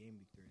middle of the game,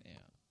 week 3. Yeah.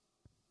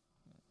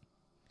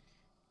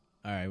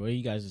 All right, what are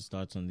you guys'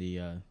 thoughts on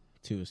the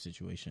Tua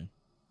situation?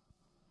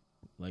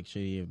 Like,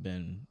 should he have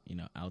been,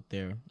 out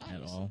there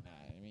at all? Not.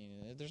 I mean,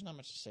 there's not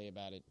much to say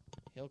about it.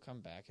 He'll come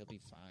back. He'll be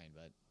fine.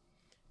 But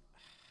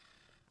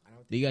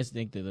Do you guys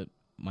think that the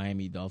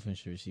Miami Dolphins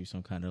should receive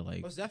some kind of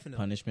Most definitely.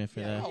 punishment for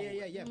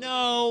that? Yeah.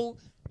 no,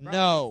 Right.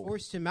 no,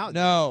 Forced him out.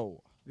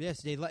 no.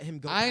 Yes, they let him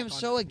go. I am back on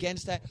so the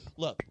against that.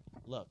 Look.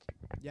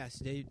 Yes,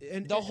 they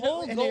and The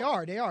whole and goal-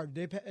 they are.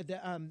 The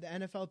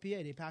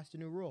NFLPA they passed a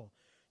new rule.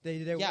 They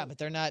But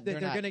they're not. they're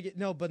not. gonna get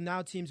but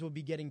now teams will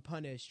be getting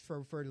punished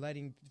for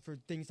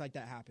things like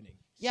that happening.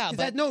 Yeah,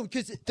 but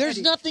because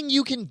there's nothing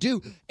you can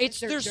do. There's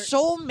there-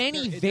 so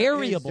many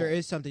variables. There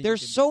is something.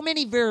 There's you can so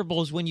many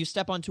variables when you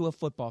step onto a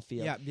football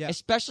field. Yeah.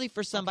 Especially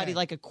for somebody Okay.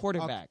 like a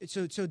quarterback.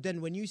 So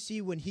then when you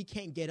see when he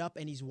can't get up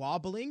and he's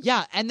wobbling.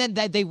 Yeah, and then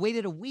they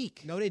waited a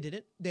week. No, they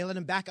didn't. They let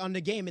him back on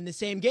the game in the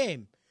same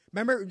game.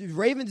 Remember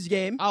Ravens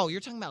game? Oh, you're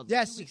talking about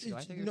Yes, 2 weeks ago.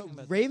 I think you're no, talking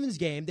about Ravens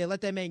game. They let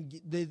that man.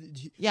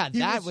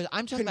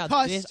 I'm talking about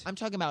concussed. this. I'm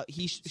talking about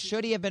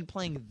should he have been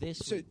playing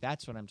this week?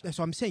 That's what I'm talking That's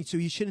what I'm saying. So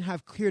you shouldn't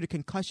have cleared a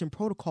concussion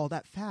protocol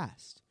that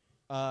fast.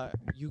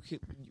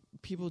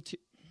 People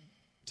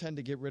tend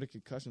to get rid of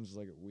concussions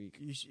like a week.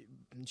 You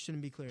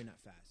shouldn't be clearing that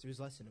fast. It was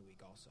less than a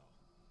week. Also,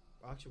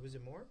 actually, was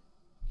it more?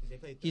 Because they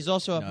played. He's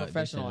also a No, they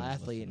professional said it was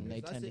less athlete, than a and they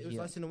week. tend to It was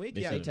heal. less than a week.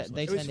 They Yeah, said it was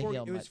They less tend to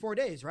heal it was much. 4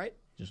 days, right?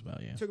 Just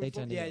about, yeah. Took They him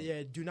tend to heal.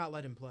 yeah. Do not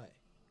let him play.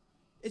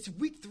 It's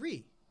week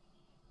 3.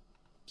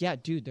 Yeah,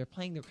 dude, they're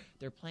playing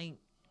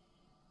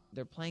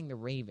the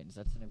Ravens.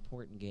 That's an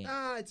important game.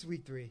 It's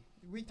week 3.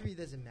 Week 3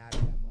 doesn't matter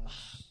that much.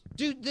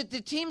 Dude,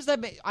 the teams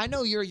that I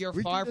know you're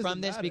Everything far doesn't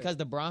from this matter. because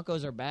the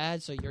Broncos are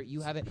bad, so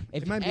you have it.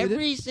 If Am I muted?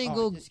 every Oh,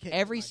 single just kidding.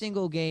 every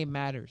single game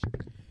matters.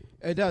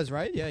 It does,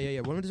 right?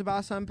 Yeah. When was the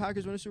last time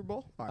Packers won a Super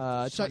Bowl? All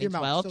right, shut your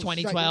mouth.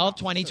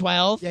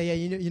 2012. Yeah.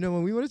 You know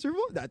when we won a Super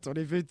Bowl? That's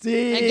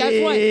 2015. And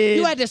guess what?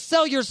 You had to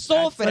sell your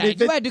soul That's for that.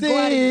 You had to go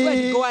out. You had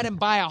to 2015. go out and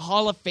buy a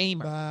Hall of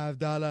Famer.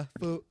 $5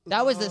 foot.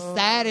 That was the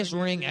saddest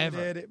ring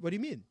ever. What do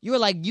you mean? You were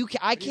like, I do you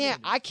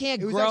mean?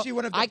 can't It was grow. actually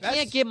one of the I can't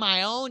best. get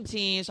my own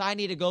team, so I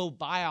need to go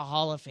buy a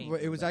Hall of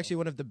Famer. It was actually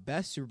one of the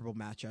best Super Bowl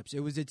matchups. It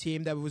was a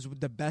team that was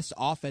the best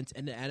offense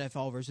in the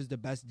NFL versus the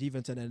best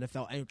defense in the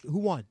NFL. And who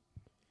won?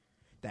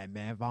 That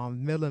man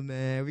Von Miller,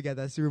 man. We got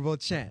that Super Bowl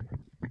champ.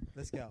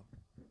 Let's go.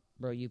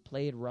 Bro, you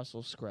played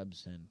Russell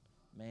Scrubson.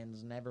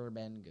 Man's never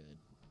been good.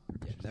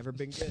 Yeah, never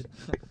been good.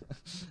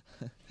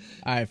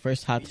 All right,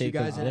 first hot You take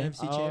guys of the in day.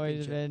 NFC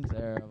Always Championship. been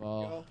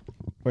terrible.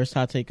 First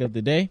hot take of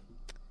the day.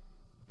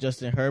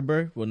 Justin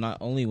Herbert will not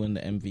only win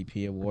the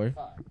MVP award,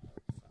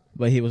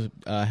 but he was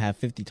have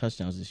 50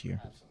 touchdowns this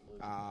year.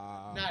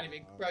 Not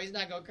even, bro. He's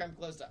not gonna come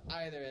close to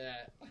either of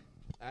that.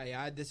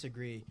 I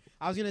disagree.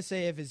 I was gonna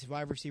say if his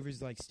wide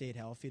receivers stayed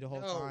healthy the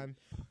whole No. time,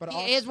 but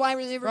His wide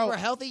receivers Bro. were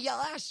healthy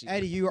last year.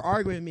 Eddie, you were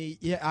arguing with me.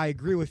 Yeah, I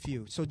agree with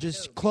you. So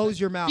just close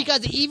your mouth.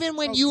 Because even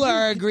when Bro, you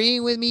are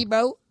agreeing with me,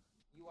 bro,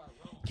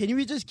 Can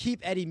you just keep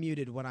Eddie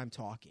muted when I'm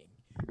talking?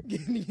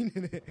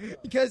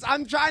 Because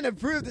I'm trying to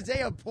prove to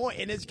say a point,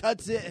 and it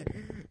cuts it.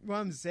 What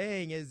I'm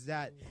saying is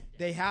that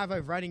they have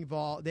a running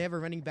ball. They have a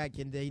running back,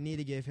 and they need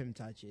to give him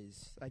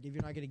touches. Like, if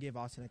you're not going to give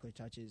Austin Eckler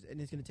touches,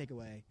 and it's going to take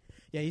away.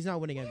 Yeah, he's not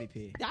winning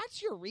MVP.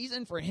 that's your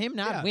reason for him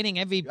not Yeah. winning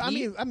MVP.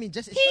 I mean,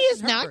 just he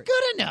is not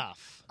good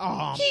enough.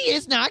 Oh, He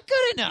is not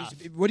good enough,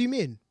 what do you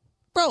mean?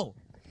 bro.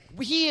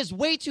 He is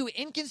way too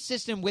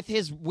inconsistent with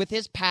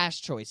his pass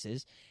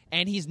choices,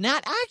 and he's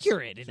not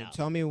accurate So enough.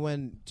 tell me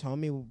when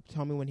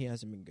he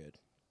hasn't been good.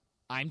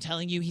 I'm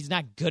telling you, he's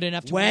not good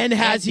enough to When win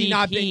has he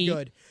not MVP. been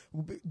good?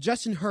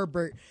 Justin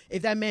Herbert,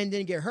 if that man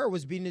didn't get hurt,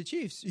 was beating the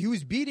Chiefs. He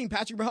was beating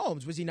Patrick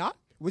Mahomes. Was he not?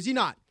 Was he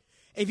not?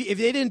 If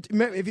they didn't,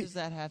 What if he, does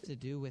that have to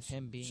do with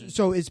him being?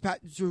 so is Pat?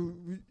 So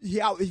he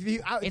out. If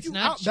you out, if It's you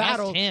not out just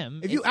battle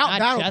him. if you It's not out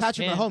battle just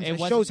Patrick him. Mahomes, It it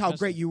wasn't shows how just-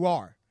 great you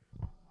are.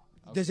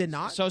 Does it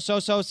not?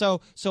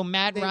 So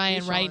Matt They-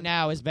 Ryan right Daeshaun.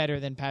 now is better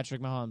than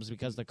Patrick Mahomes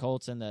because the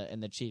Colts and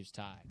the Chiefs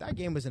tie. That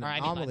game was an Or, I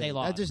mean, anomaly. they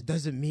lost. That just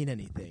doesn't mean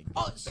anything.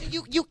 Oh, so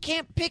you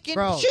can't pick and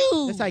Bro,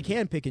 choose. yes, I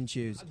can pick and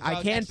choose. I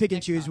Bro, can next- pick and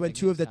next choose when topic,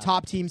 two of the next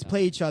top topic, teams next play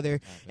topic, each other,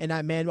 next topic. and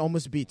that man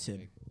almost beats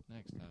him.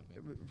 Next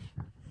topic.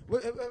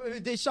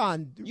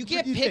 Deshaun, You what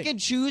can't do you pick think? and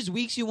choose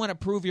weeks you want to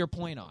prove your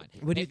point on.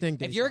 What do you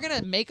think, If you're Daeshaun?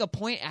 gonna make a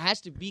point, it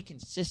has to be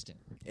consistent.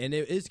 And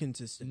it is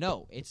consistent.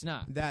 No, it's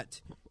not.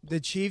 That the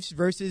Chiefs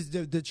versus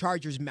the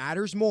Chargers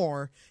matters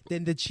more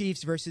than the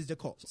Chiefs versus the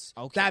Colts.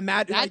 Okay, That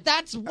matters.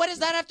 That's what does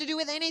that have to do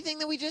with anything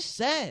that we just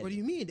said? What do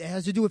you mean? It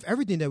has to do with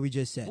everything that we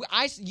just said.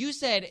 You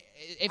said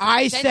if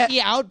I you said- he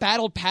out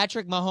battled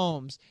Patrick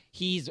Mahomes,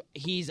 he's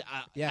Yes.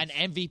 an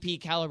MVP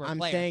caliber I'm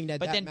player. saying that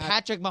but that then mat-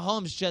 Patrick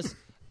Mahomes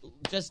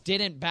just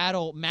didn't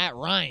battle Matt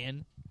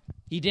Ryan.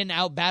 He didn't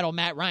out battle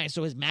Matt Ryan.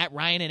 So is Matt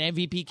Ryan an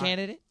MVP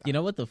candidate? You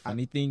know what the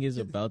funny thing is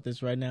about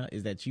this right now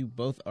is that you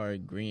both are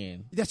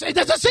agreeing. That's the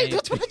same.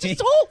 That's what I just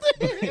told him.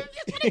 That's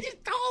what I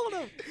just told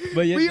him.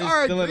 But yet we there's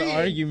are still agreeing. an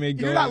argument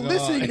You're going not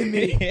listening to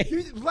me.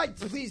 on.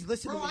 Please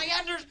listen Bro, to me.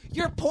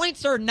 your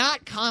points are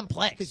not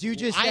complex. 'Cause you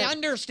just I said-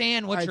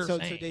 understand what All right, you're so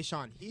saying.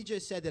 Daeshaun, he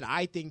just said that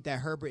I think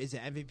that Herbert is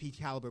an MVP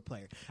caliber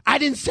player. I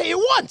didn't say it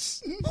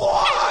once.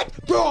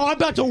 What? Bro, I'm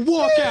about to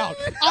walk out.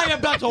 I am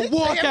about to didn't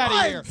walk say it out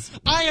of here. once.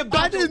 I am I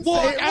about to didn't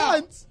walk say it out.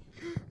 once.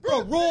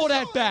 Bro, roll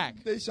that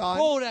back. Daeshaun.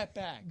 Roll that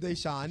back.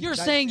 Daeshaun. You're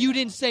did I saying say you it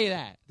didn't once? say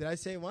that. Did I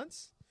say it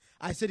once?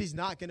 I said he's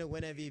not going to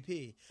win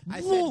MVP.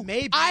 I Whoa. said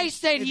maybe. I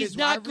said if he's his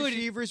not wide good.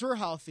 Receivers were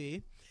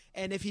healthy,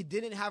 and if he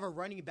didn't have a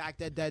running back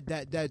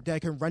that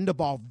can run the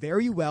ball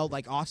very well,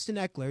 like Austin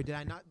Eckler, did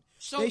I not?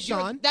 So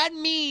Daeshaun, that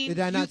means Did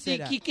I not you say think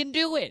that? he can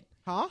do it.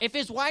 Huh? If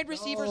his wide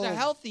receivers No. are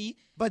healthy,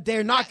 but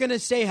they're not going to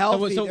stay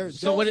healthy. so- There's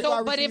so what those it-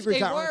 wide but if receivers they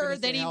that aren't were, gonna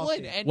then stay he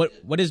healthy. would.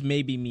 And What does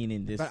maybe mean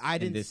in this? But I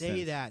in didn't this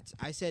say sense? that.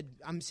 I said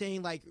I'm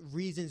saying like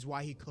reasons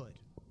why he could.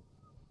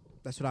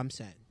 That's what I'm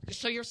saying.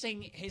 so you're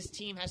saying his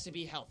team has to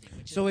be healthy.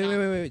 Which So is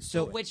wait. not-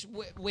 So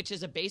which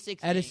is a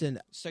basic thing. Edison,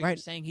 So right- you're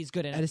saying he's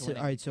good enough to Edison, win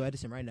all it. right. So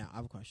Edison, right now, I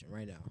have a question.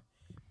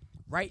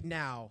 Right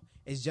now,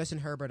 is Justin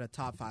Herbert a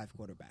top 5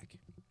 quarterback?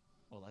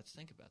 Well, let's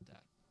think about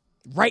that.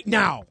 Right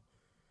now,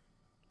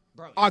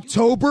 Bro,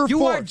 October 4th.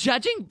 you are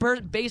judging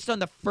based on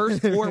the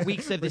first 4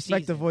 weeks of the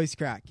Respect the season. voice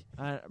crack.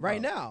 Right Bro.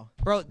 now.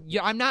 Bro,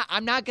 I'm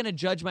not going to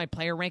judge my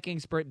player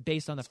rankings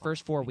based on the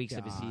first 4 weeks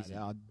of the God,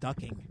 season.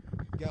 ducking.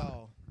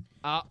 Go.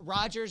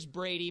 Rodgers,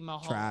 Brady,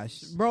 Mahomes. Trash.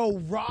 Bro,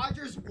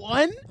 Rodgers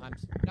won?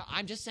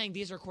 I'm just saying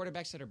these are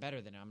quarterbacks that are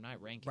better than him. I'm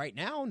not ranking. Right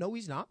now? No,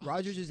 he's not.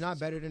 Rodgers is not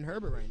better than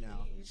Herbert right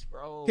now.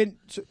 Bro.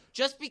 So,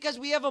 Just because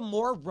we have a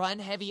more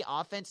run-heavy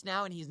offense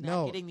now and he's not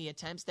No. getting the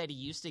attempts that he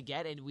used to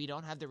get and we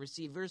don't have the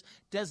receivers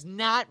does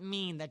not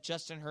mean that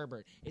Justin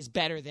Herbert is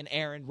better than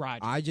Aaron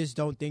Rodgers. I just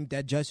don't think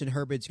that Justin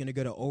Herbert's going to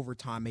go to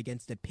overtime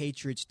against the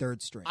Patriots'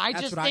 third string. I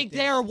That's just what think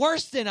they're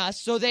worse than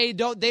us, so they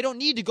don't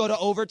need to go to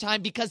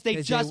overtime because they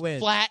 'Cause just they win.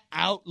 flat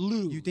out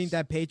lose. You think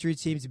that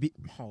Patriots seems to be...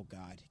 Oh,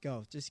 God.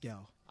 Go. Just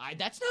go.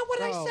 That's not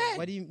what I Bro, said.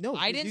 What do you... No,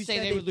 I didn't you say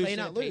said they would lose play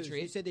to not the lose.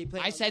 Patriots. You said they play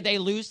I not said lose. they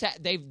lose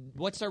to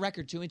what's their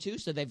record? 2-2,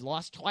 so they've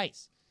lost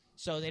twice.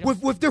 So they don't.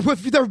 With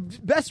their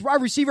best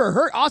wide receiver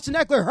hurt, Austin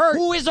Eckler hurt.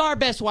 Who is our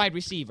best wide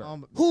receiver?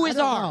 Who is I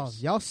don't know.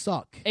 ours? Y'all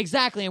suck.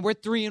 Exactly, and we're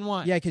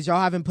 3-1. Yeah, because y'all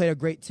haven't played a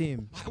great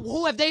team.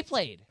 Who have they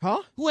played?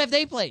 Huh? Who have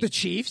they played? The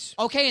Chiefs.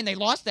 Okay, and they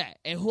lost that.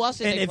 And who else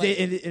did And they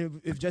if, play?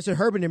 and if Justin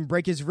Herbert didn't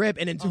break his rib,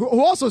 and then who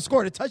also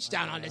scored a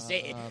touchdown on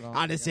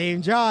the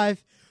same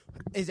drive,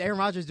 is Aaron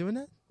Rodgers doing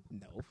that?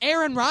 No.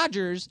 Aaron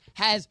Rodgers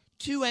has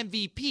 2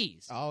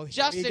 MVPs. Oh, here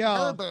Justin we go.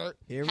 Herbert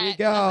Here doesn't we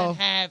go.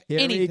 have Here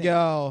anything. we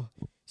go.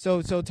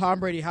 So Tom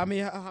Brady, how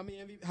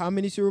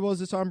many Super Bowls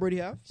does Tom Brady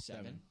have?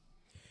 7.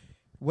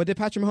 What did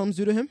Patrick Mahomes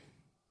do to him?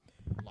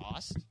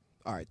 Lost.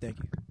 All right, thank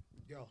you.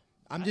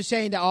 I'm just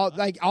saying that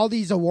all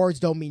these awards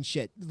don't mean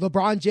shit.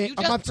 LeBron James. You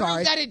just I'm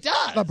sorry. proved that it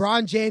does.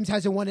 LeBron James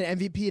hasn't won an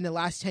MVP in the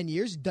last 10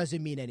 years.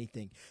 Doesn't mean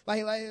anything.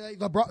 Like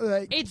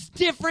LeBron. It's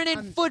different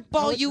in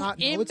football, no, it's you not.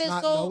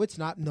 imbecile. No, it's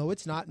not. No,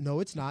 it's not. No,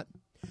 it's not.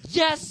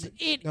 Yes,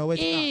 it No, it's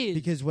is. not.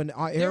 Because when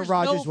Aaron There's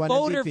Rodgers no won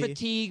voter MVP,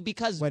 fatigue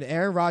because when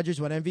Aaron Rodgers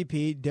won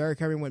MVP, Derrick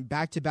Henry went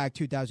back-to-back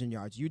 2,000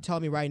 yards. You tell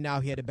me right now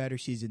he had a better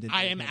season than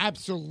I Derrick am Henry.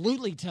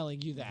 absolutely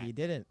telling you that. He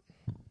didn't.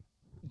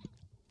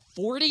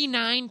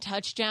 49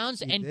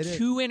 touchdowns and didn't.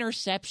 2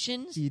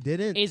 interceptions He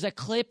didn't. is a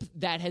clip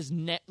that has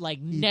never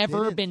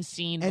didn't. been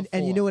seen And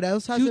before. you know what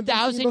else hasn't been seen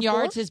 2,000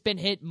 yards before? has been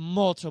hit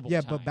multiple Yeah,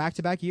 times. but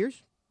back-to-back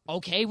years?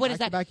 Okay, what is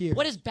that? Back-to-back years.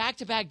 What does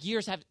back-to-back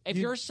years have? If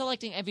you're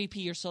selecting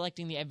MVP, you're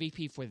selecting the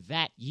MVP for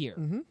that year.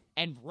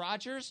 And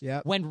Rodgers,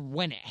 Yep.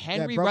 when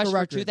Henry broke rushed the for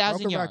record.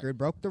 2,000 yards.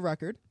 Broke the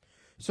record.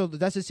 So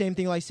that's the same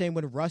thing like saying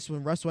when Russ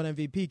won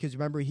MVP, because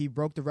remember he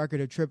broke the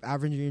record of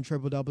averaging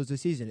triple doubles this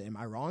season. Am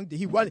I wrong?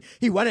 He won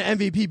an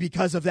MVP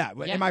because of that.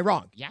 Yeah. Am I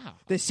wrong? Yeah.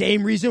 The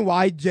same reason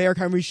why Derrick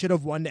Henry should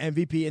have won the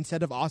MVP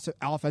instead of offensive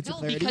No, player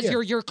of the because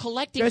year. you're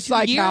collecting Just 2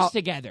 like years how-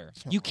 together.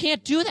 You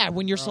can't do that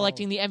when you're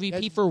selecting the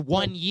MVP for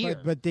 1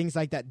 year. But things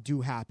like that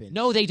do happen.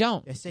 No, they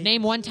don't. Yes, they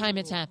Name one time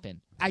it's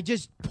happened. I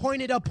just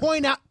pointed a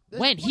point out.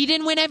 When? He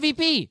didn't win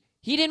MVP.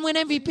 He didn't win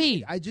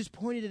MVP. I just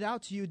pointed it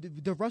out to you.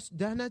 Did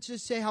not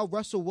just say how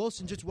Russell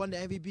Wilson just won the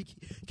MVP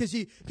because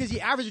he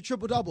averaged a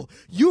triple double.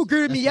 You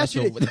agreed with me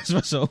yesterday. That's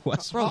Russell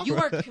Westbrook. Bro, you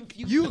are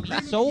confusing You me agreed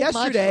with so me much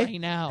yesterday.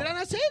 right now. Did I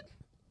not say it?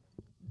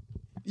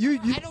 You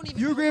I don't even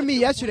you know agreed with what me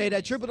your yesterday point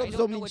that is. triple I doubles don't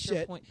don't know mean what your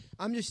shit. point-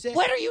 I'm just saying.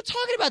 What are you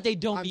talking about? They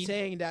don't I'm mean.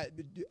 saying that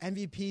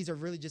MVPs are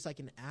really just like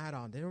an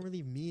add-on. They don't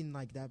really mean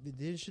like that.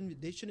 They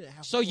shouldn't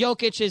have. So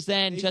Jokic is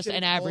then They just should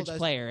an hold average us-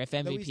 player if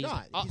MVP. No, he's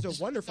not. He's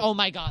a wonderful. Oh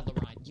my God,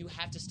 LeBron, you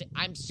have to stay.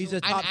 He's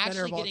a top center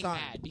actually of all getting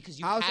time. mad because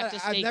you How's have that?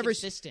 to I've stay never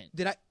consistent.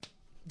 Did I?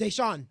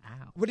 Daeshaun,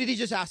 what did he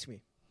just ask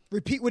me?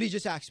 Repeat what he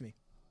just asked me.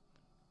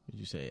 Did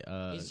you say?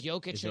 Is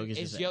Jokic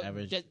just an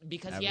average?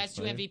 because he average has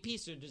 2 player? MVPs?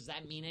 So does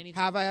that mean anything?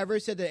 Have I ever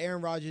said that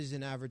Aaron Rodgers is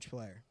an average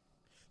player?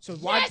 So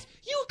why? Yes,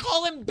 you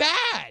call him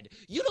bad.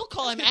 You don't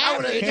call him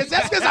average.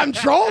 That's because I'm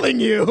trolling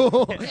you.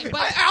 But-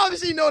 I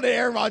obviously know that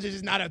Aaron Rodgers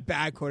is not a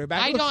bad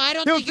quarterback. I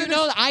don't He'll think you finish-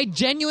 know that. I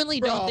genuinely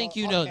Bro, don't think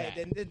you know okay,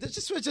 that. Then let's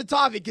just switch the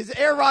topic because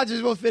Aaron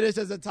Rodgers will finish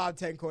as a top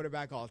 10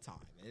 quarterback all time.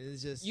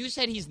 It's just You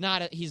said he's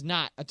not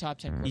a top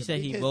 10 quarterback. He said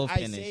he because will I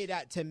finish. say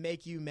that to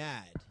make you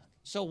mad.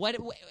 So what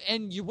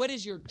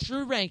is your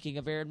true ranking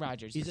of Aaron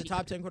Rodgers? He's a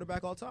top 10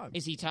 quarterback all time.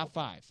 Is he top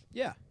 5?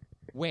 Yeah,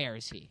 Where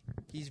is he?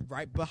 he's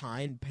right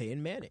behind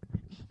Peyton Manning.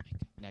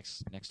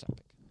 Next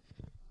topic.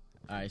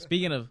 All right.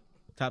 Speaking of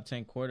top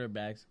 10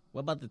 quarterbacks,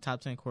 what about the top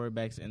 10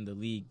 quarterbacks in the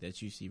league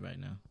that you see right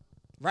now?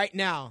 Right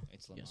now.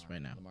 It's Lamar. Yes,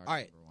 right now. Lamar's All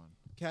right. number 1.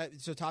 Okay,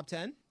 so top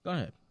 10? Go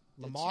ahead.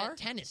 Lamar?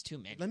 10 is too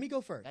many. Let me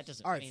go first. That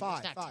doesn't All right, mean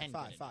five, it's not 10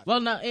 five.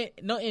 good.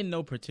 Well, in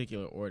no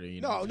particular order.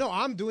 You know. No,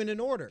 I'm doing an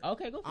order.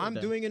 Okay, go for it. I'm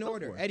then. doing an Go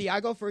order. for it. Eddie, I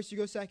go first, you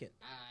go second.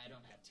 I don't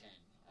have 10.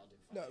 I'll do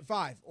 5. No,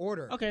 5.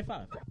 Order. Okay,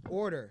 5.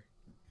 Order.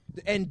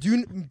 And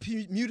do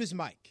mute his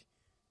mic.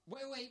 Wait.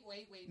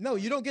 No,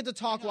 you don't get to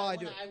talk while I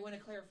do it. I want to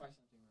clarify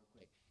something real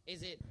quick.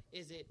 Is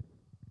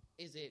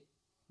it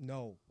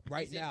No,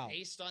 right is it now.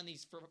 based on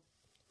these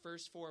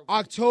first 4 weeks?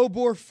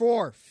 October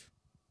 4th.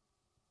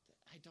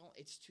 I don't.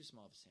 It's too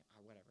small of a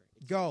sample. Whatever. It's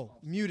too Go. small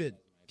of a Muted.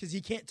 sample. Because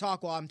he can't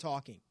talk while I'm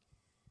talking.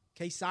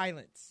 Okay,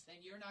 silence. Then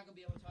you're not gonna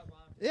be able to talk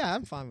while I'm. Yeah,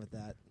 I'm fine with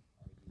that.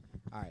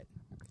 All right.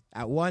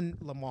 At 1,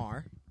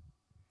 Lamar.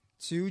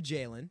 2,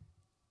 Jalen.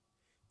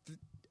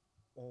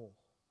 Oh.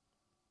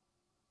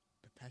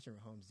 But Patrick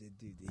Mahomes did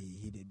do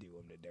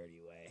him the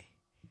dirty way.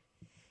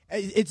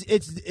 It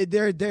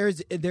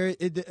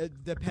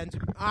depends.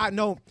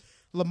 No,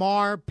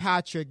 Lamar,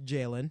 Patrick,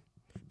 Jalen.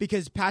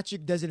 because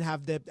Patrick doesn't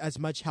have as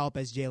much help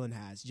as Jalen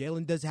has.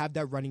 Jalen does have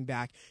that running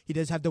back. He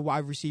does have the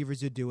wide receivers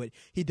to do it.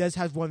 He does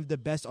have one of the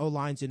best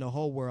O-lines in the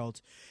whole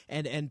world.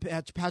 And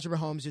Patrick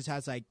Mahomes just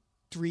has like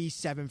 3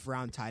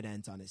 7th-round tight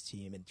ends on his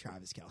team, and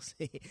Travis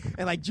Kelce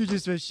and like Juju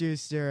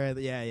Smith-Schuster.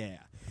 Yeah.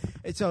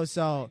 And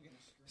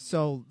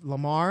so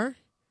Lamar,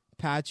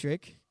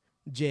 Patrick,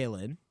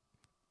 Jalen.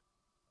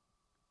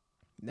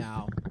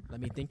 Now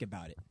let me think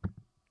about it,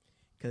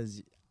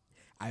 because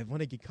I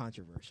want to get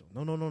controversial.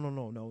 No.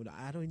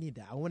 I don't need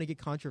that. I want to get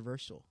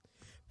controversial,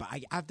 but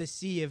I have to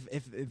see if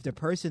the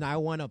person I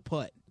want to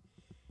put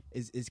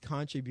is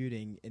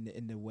contributing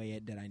in the way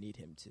that I need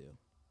him to.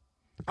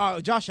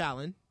 Oh, Josh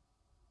Allen.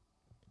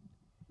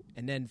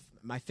 And then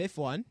my fifth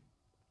one.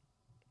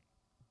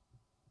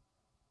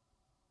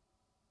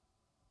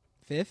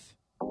 Fifth.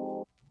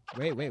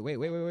 Wait.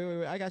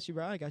 I got you,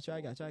 bro. I got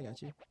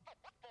you.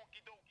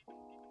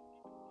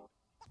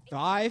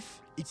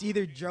 5. It's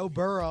either Joe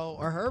Burrow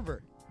or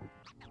Herbert.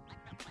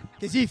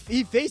 Because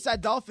he faced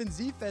that Dolphins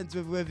defense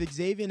with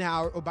Xavier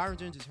Howard. Oh, Byron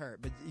Jones is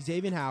hurt, but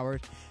Xavier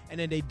Howard. And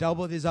then they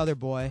doubled his other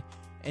boy.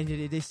 And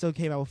they still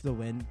came out with the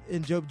win.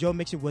 And Joe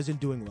Mixon wasn't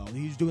doing well.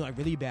 He was doing like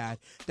really bad.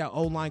 That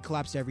O-line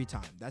collapsed every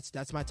time.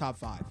 That's my top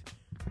 5.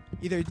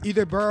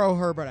 Either Burrow or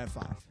Herbert at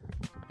 5. All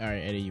right,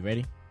 Eddie, you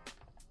ready?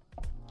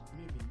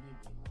 Mute me.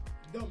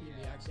 Don't mute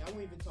me, actually. I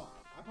won't even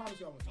talk. I promise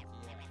you I won't talk.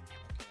 Yeah.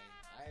 Okay.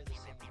 I have the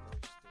same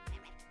first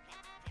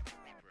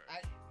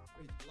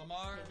 3.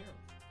 Lamar.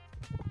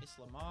 It's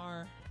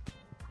Lamar.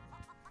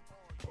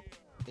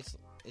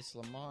 It's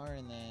Lamar,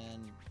 and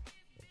then.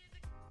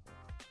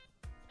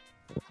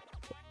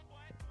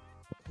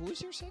 Who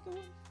was your second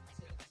one?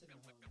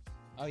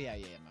 Oh yeah,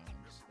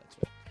 Mahomes. That's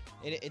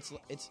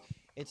right.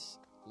 It's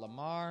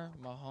Lamar,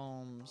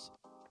 Mahomes,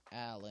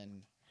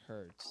 Allen,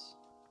 Hurts.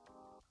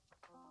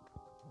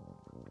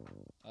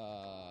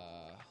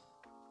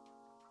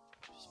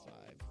 Just 5.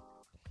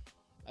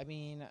 I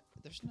mean,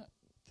 there's not.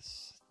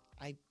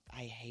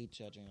 I hate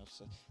judging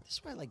us. This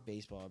is why I like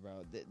baseball,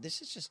 bro.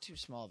 This is just too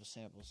small of a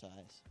sample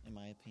size, in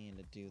my opinion,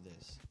 to do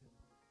this.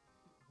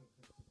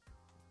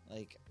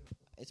 Like.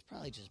 It's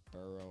probably just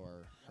Burrow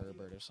or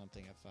Herbert or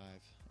something at 5.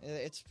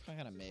 It's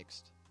kind of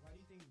mixed. Why do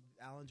you think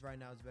Allen's right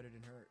now is better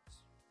than Hurts?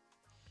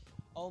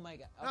 Oh my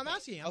god! Okay. No, I'm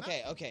asking.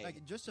 Okay.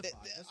 Like, justify.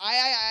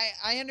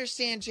 I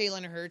understand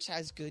Jalen Hurts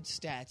has good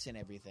stats and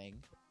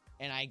everything,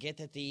 and I get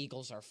that the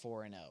Eagles are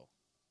 4-0.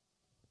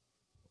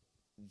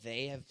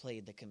 They have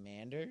played the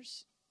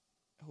Commanders.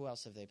 Who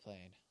else have they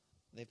played?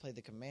 They played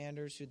the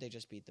Commanders. Who they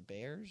just beat? The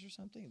Bears or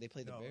something? They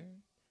played the Bears.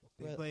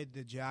 They played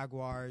the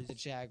Jaguars.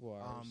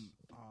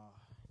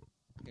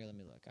 Here, let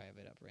me look. I have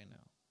it up right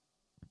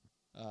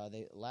now.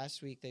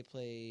 Last week they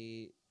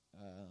played.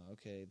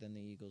 Then the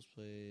Eagles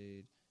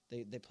played.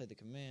 They played the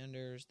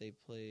Commanders. They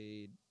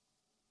played.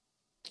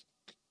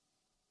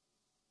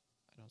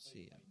 I don't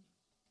see it.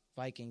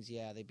 Vikings.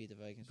 Yeah, they beat the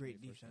Vikings.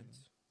 Great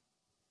defense.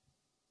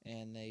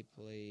 And they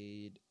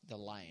played the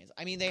Lions.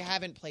 I mean, they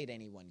haven't played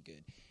anyone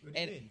good.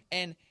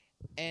 And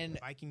the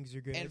Vikings are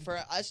good. And for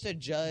us to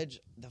judge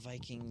the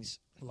Vikings,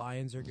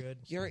 Lions are good.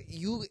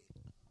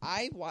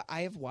 I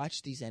have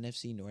watched these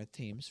NFC North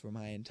teams for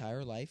my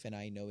entire life, and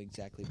I know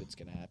exactly what's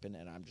going to happen.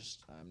 And I'm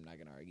not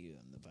going to argue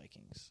on the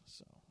Vikings,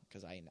 so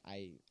because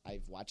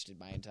I've watched it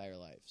my entire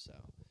life. So,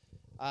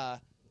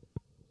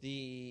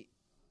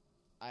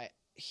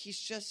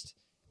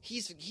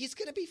 he's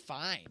going to be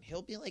fine.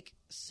 He'll be like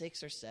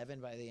 6 or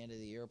 7 by the end of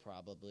the year,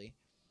 probably.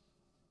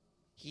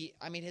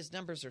 His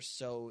numbers are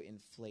so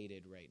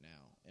inflated right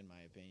now, in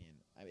my opinion.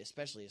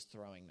 Especially his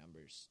throwing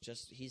numbers.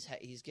 Just he's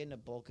getting a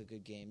bulk of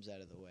good games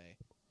out of the way.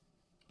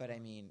 But,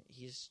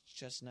 he's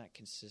just not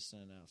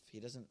consistent enough.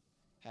 He doesn't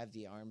have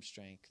the arm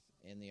strength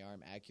and the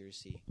arm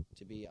accuracy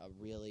to be a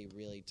really,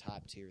 really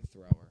top-tier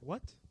thrower.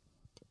 What?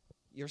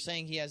 You're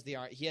saying he has the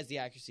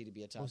accuracy to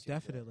be a top-tier Most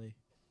definitely.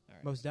 All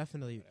right. Most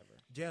definitely. Whatever.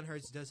 Jalen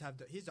Hurts does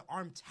have he's the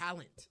arm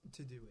talent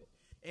to do it.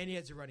 And he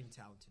has the running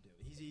talent to do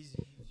it. He's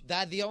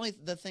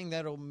the thing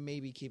that'll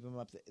maybe keep him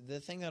up. The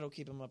thing that'll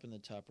keep him up in the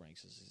top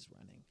ranks is his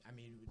running.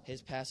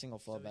 His passing will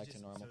fall back to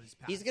normal.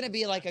 He's going to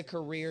be like a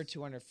career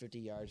 250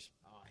 yards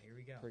here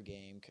we go. per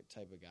game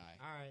type of guy.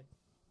 All right.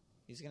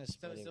 He's going to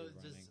split it with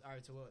running. All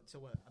right, so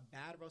what a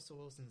bad Russell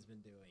Wilson's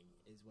been doing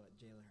is what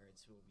Jalen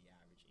Hurts will be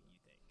averaging, you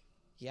think?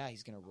 Yeah,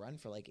 he's going to run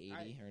for like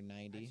 80 or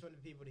 90. I just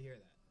wanted people to hear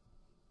that.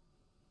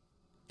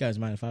 Guys,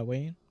 mind if I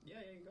weigh in? Yeah,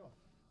 you go.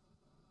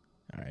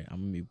 All right, I'm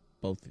going to mute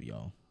both of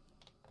y'all.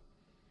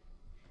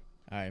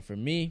 All right, for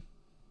me,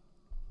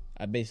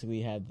 I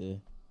basically had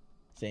the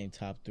same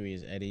top 3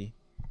 as Eddie.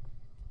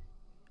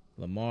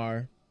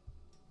 Lamar,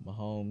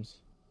 Mahomes.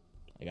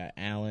 I got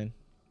Allen.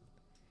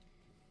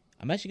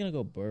 I'm actually going to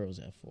go Burrows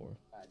at 4.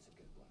 That's a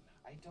good one.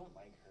 I don't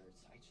like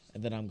Hurts.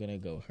 And then I'm going to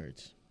go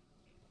Hurts.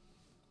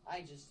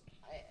 I've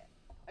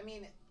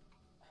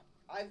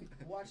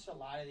watched a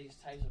lot of these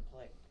types of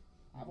play.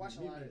 I've watched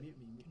a lot of...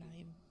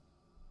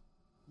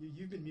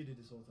 You've been muted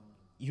this whole time.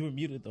 You were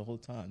muted the whole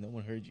time. No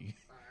one heard you.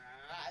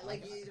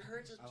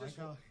 Hurts is just...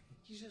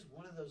 He's just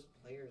one of those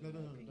players. No. I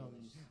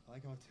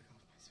like how I took off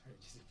my sweater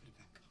just to put it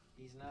back on.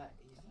 He's not.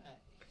 He's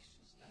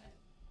just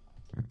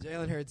not.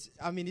 Jalen Hurts.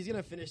 I mean, he's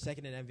gonna finish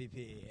second in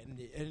MVP,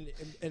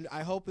 and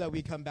I hope that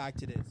we come back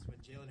to this when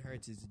Jalen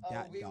Hurts is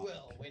that we dog.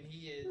 will when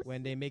he is.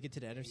 When they make it to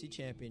the NFC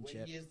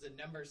Championship. When he is the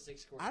number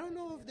 6 quarterback. I don't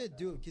know if they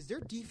do because their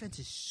defense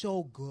is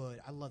so good.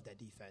 I love that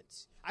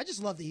defense. I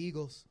just love the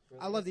Eagles.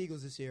 Really? I love the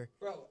Eagles this year.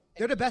 Bro,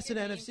 They're the best in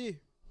the NFC.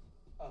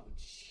 Oh,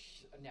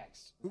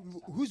 next.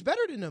 Who's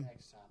better than them?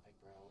 Next topic,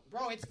 bro.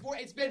 Bro,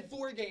 it's been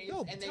 4 games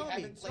No, and they tell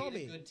haven't tell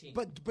played a good team.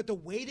 But the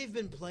way they've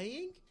been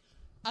playing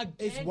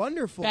Against is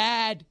wonderful.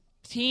 bad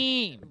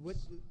team.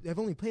 They've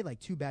only played like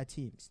 2 bad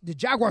teams. The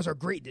Jaguars are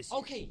great this year.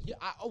 Okay,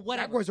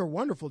 whatever. Jaguars are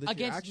wonderful this year.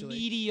 Against Actually,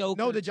 mediocre.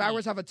 no, the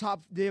Jaguars teams.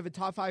 have a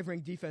top 5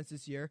 ranked defense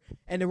this year,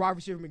 and the wide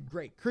receiver have been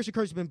great. Christian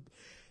Kirk's been.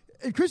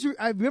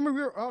 I remember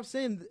we were all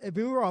saying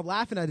we were all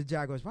laughing at the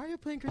Jaguars. Why are you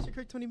playing Christian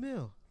Kirk 20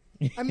 mil?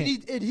 I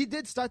mean, he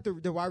did start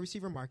the wide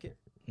receiver market,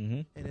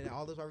 and then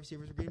all those wide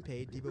receivers were getting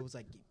paid. Debo was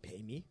like,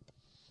 "Pay me."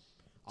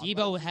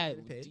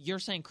 Debo you're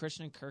saying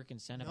Christian Kirk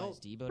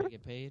incentivized Debo to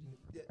get paid?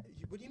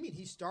 What do you mean?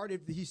 He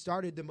started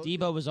the most.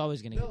 Debo was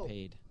always going to get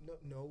paid.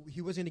 No,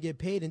 he wasn't going to get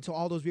paid until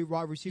all those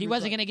wide receivers. He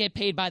wasn't going to get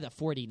paid by the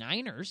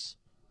 49ers.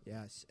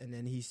 Yes, and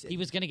then he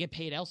was going to get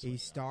paid elsewhere. He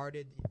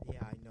started,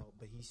 I know,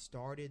 but he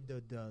started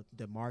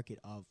the market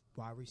of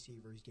wide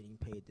receivers getting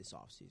paid this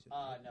offseason.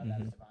 No, that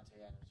was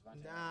Devontae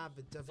Adams. Nah,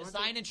 but The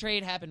sign and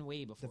trade happened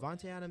way before.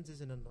 Devontae Adams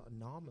is an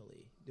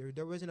anomaly.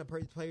 There wasn't a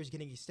players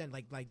getting extended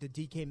like the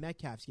DK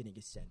Metcalf's getting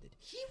extended.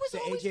 He was The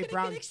always going to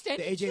get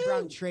extended The AJ too.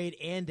 Brown trade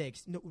and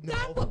no.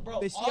 Bro,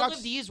 The all Seahawks-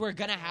 of these were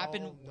going to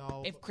happen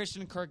No. if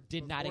Christian Kirk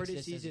did not Before this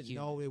exist as a season,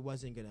 human. no, it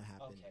wasn't going to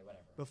happen. Okay, whatever.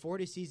 Before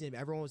this season,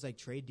 everyone was like,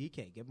 trade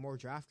DK, get more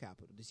draft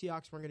capital. The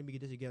Seahawks weren't going to be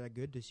together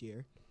good this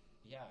year.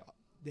 Yeah.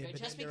 But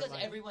Just then they were because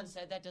like- everyone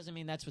said that doesn't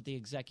mean that's what the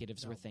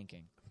executives were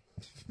thinking.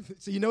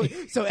 So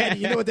Eddie,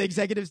 you know what the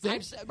executives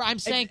think? I'm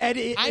saying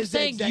Eddie I'm is the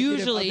saying executive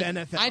usually of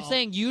the NFL. I'm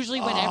saying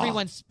usually when Oh.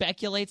 everyone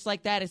speculates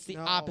like that, it's the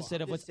No,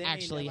 opposite of I'm what's just saying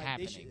actually that, they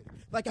happening.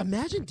 should-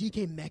 imagine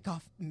DK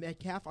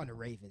Metcalf on the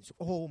Ravens.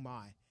 Oh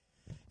my,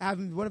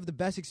 having one of the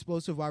best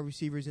explosive wide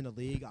receivers in the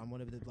league on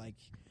one of the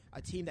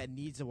a team that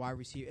needs a wide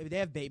receiver. They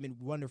have Bateman,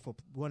 wonderful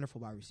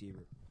wide receiver.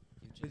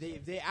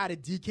 They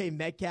added DK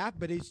Metcalf,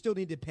 but they still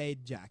need to pay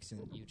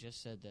Jackson. You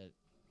just said that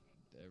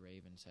the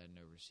Ravens had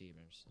no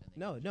receivers. and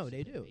No, you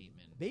they said do.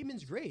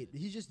 Bateman's great.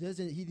 He just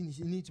doesn't. He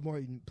needs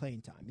more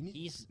playing time.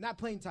 He's not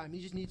playing time.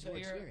 He just needs more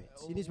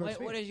experience. He needs more what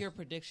experience. are your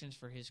predictions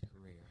for his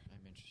career?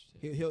 I'm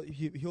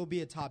interested. He'll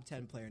be a top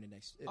 10 player in the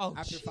next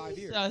after 5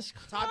 years. Jesus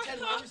Top 10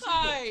 wide receiver.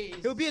 Christ.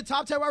 He'll be a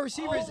top 10 wide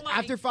receiver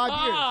after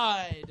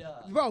 5 years.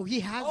 Bro, he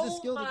has the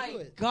skill to do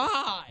it.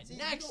 God. See, you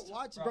Next, don't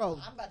watch, bro.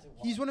 I'm about to watch.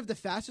 He's one of the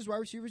fastest wide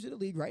receivers in the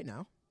league right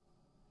now.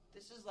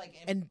 This is like.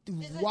 And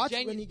this is watch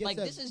when he gets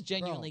this is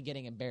genuinely bro,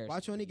 getting embarrassed.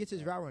 Watch when he gets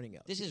his route running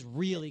up. This is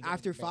really getting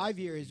After 5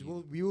 embarrassing years, for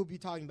you. we will be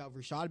talking about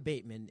Rashad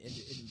Bateman.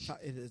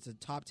 It's a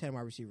top 10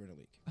 wide receiver in the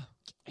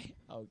league.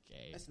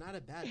 Okay. That's not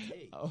a bad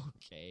take.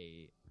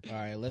 Okay. All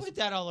right, let's. Put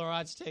that on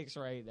Laurent's takes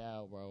right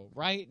now, bro.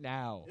 Right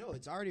now. No,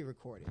 it's already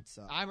recorded.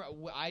 So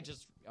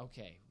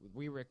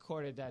We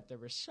recorded that the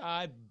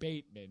Rashad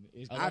Bateman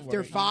is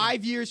after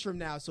 5 years from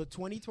now, so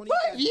 2020.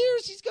 5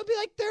 years. He's gonna be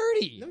like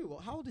 30. No, well,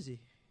 how old is he?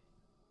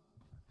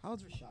 How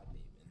old's Rashad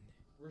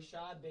Bateman?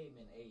 Rashad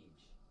Bateman age.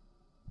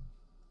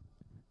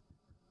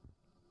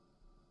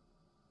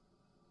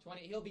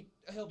 20. He'll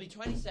be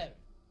 27.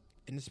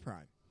 In his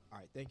prime. All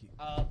right, thank you.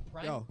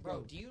 Brian, Go.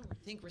 bro, do you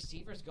think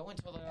receivers go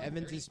until they're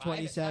Evans 35? is It's not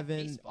 27.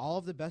 baseball. All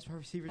of the best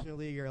receivers in the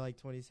league are like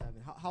 27.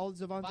 How old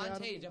is Devontae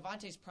Adams?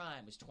 Devontae's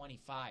prime was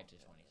 25 to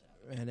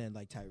 27. And then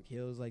like Tyreek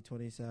Hill is like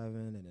 27,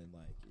 and then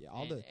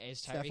all the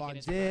Is Tyreek in Stephon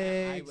his prime?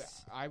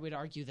 Diggs, I would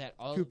argue that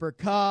Cooper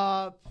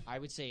Kupp, I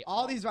would say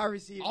all these wide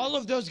receivers. all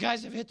of those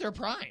guys have hit their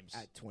primes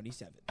at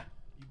 27.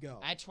 You go.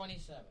 at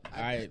 27.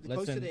 All right, close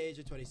listen. to the age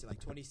of 27,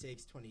 like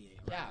 26, 28.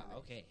 Yeah.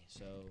 Okay.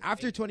 So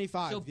After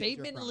 25. So you hit your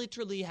Bateman prime.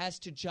 literally has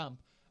to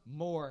jump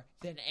more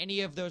than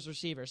any of those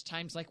receivers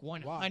times like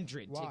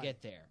 100 to Why?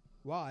 get there.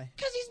 Why?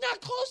 Because he's not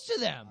close to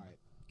them. All right,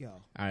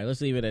 go. All right,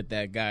 let's leave it at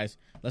that, guys.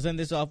 Let's end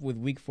this off with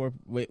week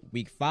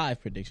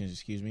 5 predictions.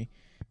 Excuse me.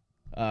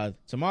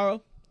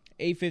 Tomorrow,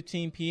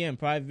 8:15 p.m.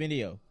 Private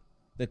video.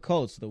 The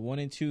Colts, the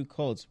 1-2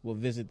 Colts, will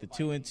visit the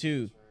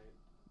 2-2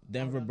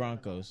 Denver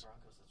Broncos.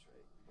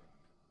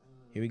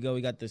 Here we go.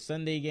 We got the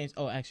Sunday games.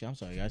 Oh, actually, I'm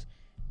sorry, guys.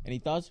 Any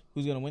thoughts?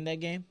 Who's gonna win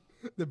that game?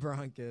 The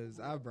Broncos.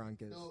 Our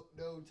Broncos. No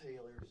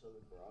Taylor, so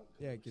the Broncos.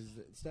 Yeah,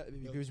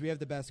 because we have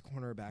the best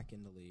cornerback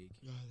in the league.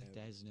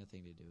 That has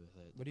nothing to do with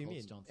it. What do you Colts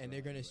mean? don't And throw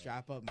they're going to anyway.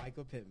 strap up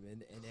Michael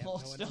Pittman, and they have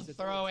Colts no one don't else to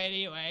throw to.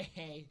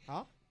 anyway.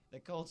 Huh? The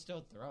Colts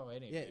don't throw Yeah,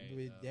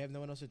 anyway. they have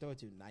no one else to throw it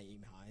to.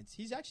 Naeem Hines.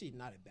 He's actually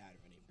not a bad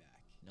running back.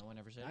 No one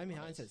ever said Naeem it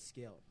Hines was. has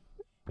skill.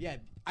 Yeah,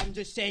 I'm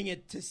just saying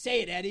it to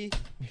say it, Eddie.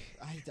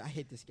 I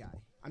hate this guy.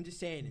 I'm just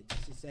saying it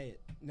just to say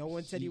it. No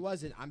one said he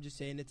wasn't. I'm just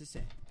saying it to say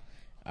it.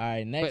 All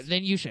right, next. But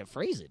then you should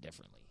phrase it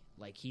differently.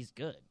 Like he's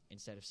good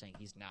instead of saying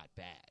he's not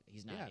bad.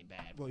 He's not a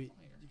bad player.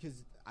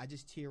 Because I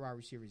just tier our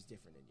receivers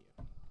different than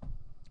you.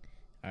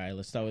 All right,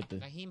 let's start with the.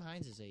 Naheem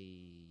Hines is a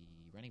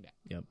running back.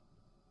 Yep.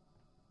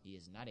 He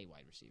is not a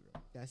wide receiver.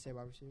 Did I say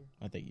wide receiver?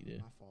 I think you did.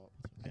 My fault.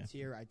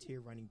 Yeah. I tier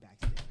running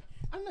backs.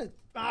 I'm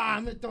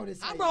gonna throw this.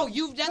 Bro,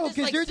 you've done this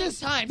like 6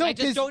 times. No, I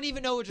just don't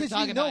even know what you're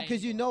talking about.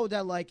 Because you know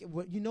that like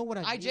you know what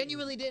I mean. I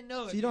genuinely didn't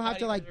know. So you don't have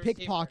to like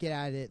pickpocket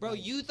at it. Bro,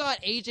 like, you thought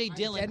A.J.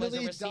 Dillon was a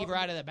generally receiver don't-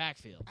 out of the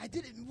backfield. I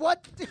didn't.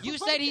 What? You Oh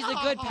said my he's a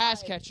good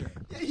pass God. catcher.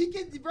 Yeah, he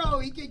can, bro.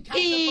 He can catch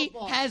the He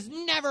football. has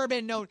never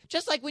been known.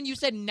 Just like when you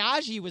said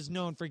Najee was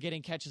known for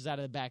getting catches out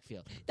of the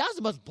backfield. That was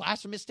the most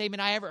blasphemous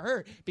statement I ever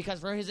heard.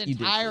 Because for his did say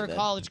entire that.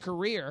 college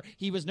career,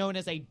 he was known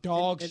as a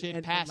dog shit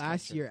and pass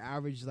last catcher. year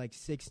averaged like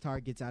 6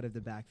 targets out of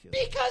the backfield.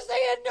 Because they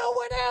had no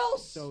one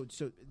else. So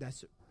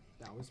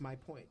that was my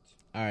point.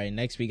 All right,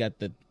 next we got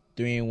the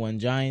 3-1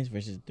 Giants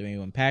versus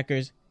 3-1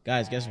 Packers.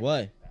 Guys, guess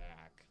what?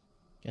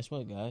 Guess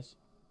what, guys?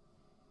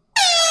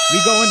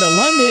 We going to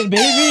London,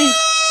 baby.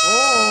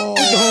 Oh,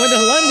 We going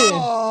to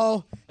London.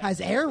 Oh, has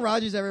Aaron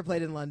Rodgers ever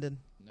played in London?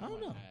 No I don't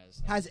one know.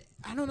 has.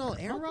 I don't know.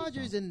 Aaron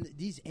Rodgers and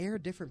these air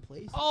different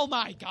places. Oh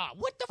my God!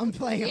 What the? I'm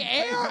playing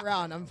air?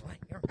 around. I'm playing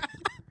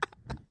around.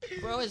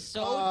 Bro is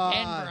so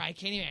Denver. I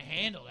can't even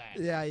handle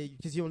that. Yeah,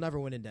 because you'll never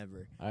win in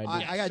Denver. All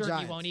right, I got sure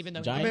Giants. He won't even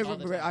though. Giants?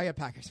 I got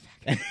Packers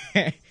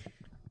back.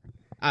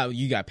 Oh,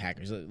 you got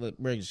Packers. Look,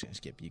 we're just gonna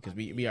skip you because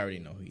we already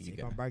know who you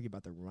got. Saquon Barkley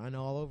about to run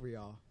all over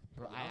y'all.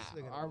 Bro,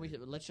 are we?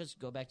 Let's just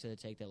go back to the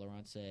take that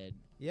Laurent said.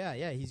 Yeah,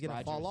 he's gonna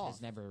Rodgers fall off.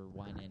 has never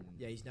won in.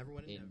 Yeah, he's never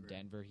won in in Denver.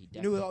 Denver. He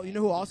You know definitely.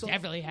 who also?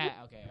 Definitely had.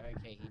 Okay.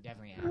 He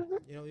definitely had.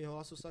 You know who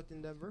also sucked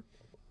in Denver?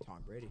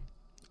 Tom Brady.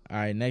 All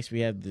right, next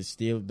we have the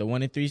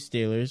 1-3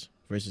 Steelers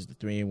versus the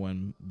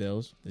 3-1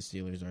 Bills. The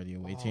Steelers are the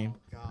away team. Oh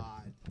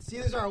God,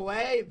 Steelers are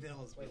away.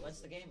 Bills. Wait, what's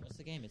the game?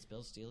 It's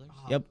Bills Steelers.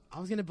 Yep. I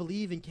was gonna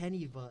believe in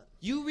Kenny, but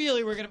You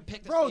really were gonna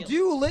pick the bro,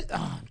 Steelers.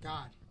 Oh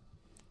God.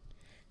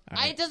 All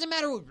right. It doesn't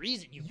matter what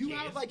reason you You give.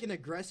 have like an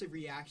aggressive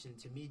reaction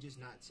to me just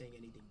not saying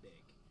anything big.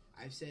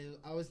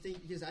 I was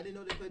thinking because I didn't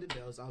know they played the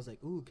Bills. I was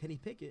like, ooh, Kenny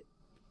Pickett,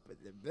 but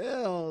the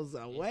Bills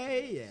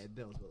away. Yeah,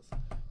 Bills.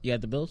 You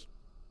got the Bills,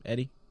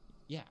 Eddie.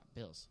 Yeah,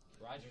 Bills.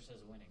 Rodgers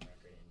has a winning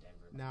record in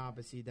Denver. Nah,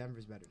 but see,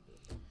 Denver's better.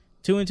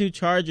 2-2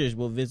 Chargers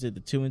will visit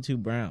the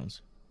 2-2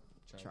 Browns.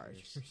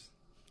 Chargers.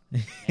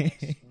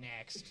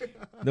 Next.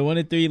 The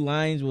 1-3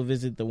 Lions will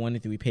visit the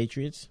 1-3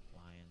 Patriots.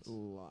 Lions.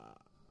 Wow.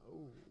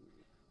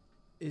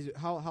 Is it,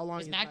 how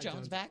long Is Mac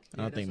Jones back?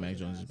 I don't think that's Mac what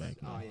Jones I is back. asked.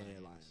 Oh yeah,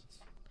 Lions.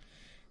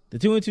 The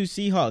 2-2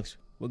 Seahawks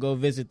will go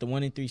visit the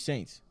 1-3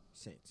 Saints.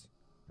 Saints.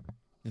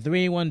 The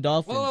 3-1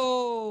 Dolphins.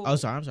 Whoa. Oh,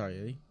 sorry. I'm sorry,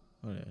 Eddie.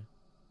 Oh, yeah.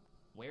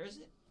 Where is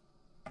it?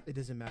 It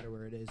doesn't matter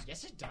where it is.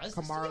 Yes, it does.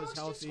 Kamara's the Seahawks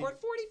healthy. just scored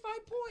 45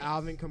 points.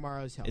 Alvin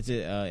Kamara's healthy. It's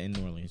in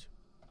New Orleans.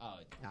 Oh,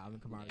 Alvin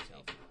Kamara's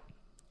healthy.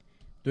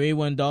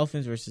 3-1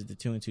 Dolphins versus the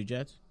 2-2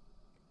 Jets.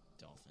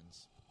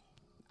 Dolphins.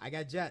 I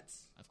got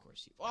Jets. Of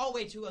course. Oh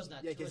wait, Tua's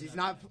not. Yeah, because he's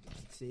not.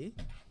 See,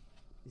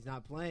 he's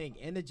not playing,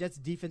 and the Jets'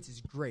 defense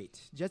is great.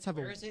 Jets have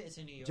Where is it? It's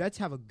in New York. Jets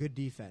have a good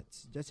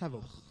defense. Jets have a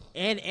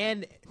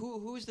and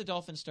Who's the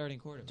Dolphins starting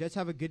quarterback? Jets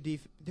have a good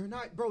defense. They're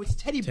not, bro. It's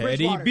Teddy Teddy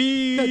Bridgewater,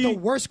 B. the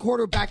worst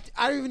quarterback.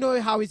 I don't even know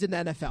how he's in the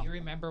NFL. You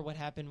remember what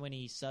happened when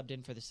he subbed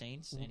in for the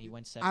Saints and he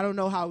went 7? I don't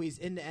know how he's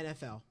in the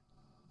NFL.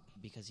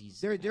 Because he's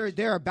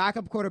There are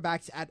backup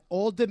quarterbacks at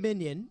Old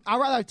Dominion. I'd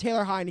rather have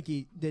Taylor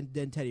Heineke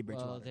than Teddy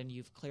Bridgewater. Well, then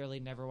you've clearly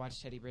never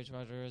watched Teddy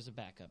Bridgewater as a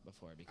backup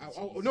before. Because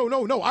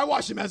no! I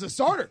watched him as a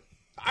starter.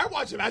 I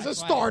watched him as a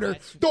That's why- starter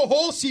that's- the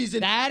whole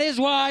season. that is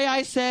why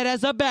I said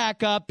as a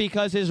backup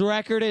because his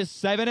record is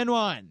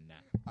 7-1.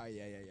 Oh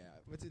yeah.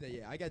 What's it?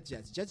 Yeah, I got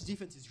Jets. Jets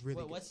defense is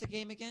really What's the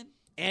game again?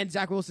 good. And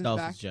Zach Wilson's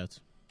Dolphins, back.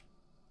 Jets.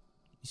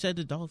 You said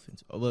the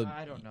Dolphins. Oh, well,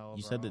 I don't know.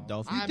 You said the bro.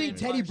 Dolphins. You think I'm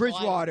Teddy impartial.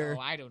 Bridgewater-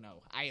 I don't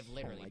know. I have Oh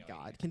literally my no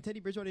God, idea. can Teddy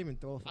Bridgewater even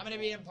throw? I'm going to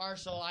be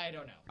impartial. I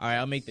don't know. All right,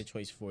 I'll make the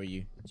choice for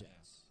you. Jets.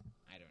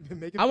 I don't know.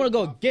 Make it I want to big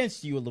go enough.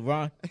 against you,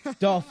 LeBron.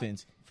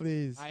 Dolphins.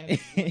 Please. That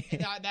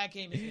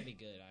game is going to be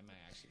good. I might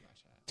actually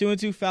watch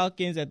that. 2-2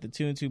 Falcons at the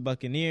 2-2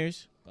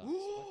 Buccaneers. Bucks. What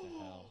the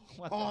hell?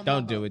 What the Oh, hell?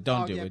 Don't do it.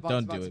 Don't do yeah, it. Bucks,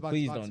 Don't Bucks, do it. Bucks,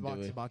 Please Bucks, don't Bucks,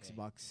 do it. Bucks.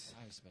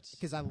 I was about to say-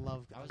 Because I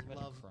love about to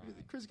cry.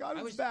 Chris I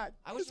Godwin's was back.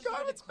 I was Chris just about to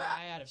Godwin's cry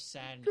back. out of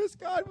sadness. Chris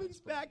when the Godwin's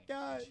Bucks back, won.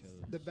 guys.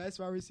 The best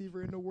wide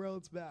receiver in the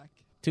world's back.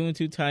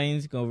 2-2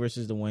 Titans go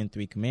versus the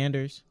 1-3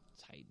 Commanders.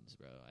 Titans,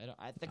 bro.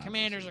 The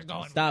Commanders are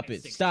going. Stop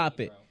 1-16, it. Stop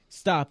it. bro.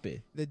 Stop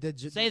it.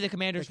 Say the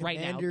Commanders the right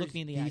now. Commanders Look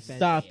me in the eyes. defense-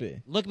 Stop Say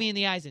it. Look me in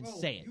the eyes and Bro,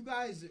 say it. You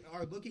guys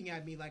are looking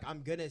at me like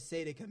I'm gonna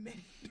say the Commander.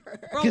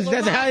 Bro, Because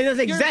that's LeBron,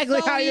 exactly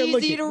you're so how you're easy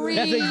looking. to read.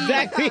 That's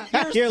exactly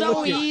how You're you're so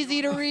looking.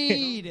 easy to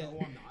read. No,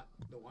 I'm not.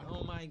 No, I'm Oh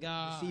not. my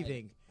god.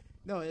 Receiving.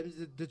 No, it was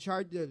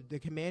the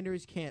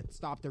Commanders can't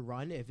stop the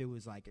run if it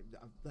was like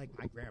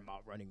my grandma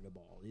running the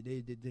ball.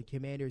 The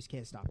Commanders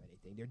can't stop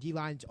anything. Their D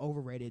line's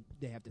overrated.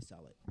 They have to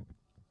sell it.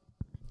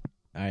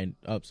 All right,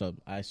 up, so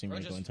I assume Bro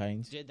you're just going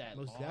Titans. Did that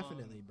Most long-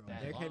 definitely, bro.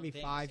 that There can long be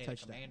thing 5 to say the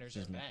touchdowns. Commanders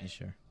Just are making bad.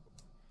 sure.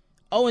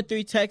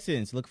 0-3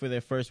 Texans look for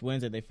their first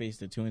wins as they face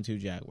the 2-2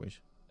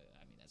 Jaguars.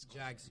 I mean, that's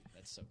Jags.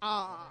 That's so.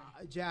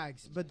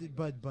 Jags, but the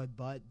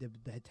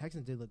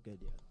Texans did look good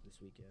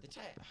this weekend.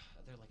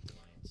 They're like the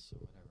Lions, so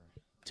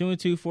whatever.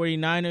 2-2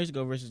 49ers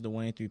go versus the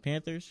 1-3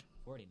 Panthers.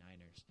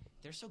 49ers.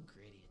 They're so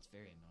gritty. It's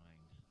very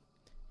annoying.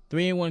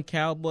 3-1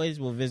 Cowboys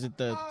will visit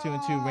the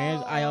 2-2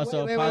 Rams. I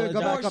also wait, apologize.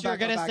 go back, Of course, you're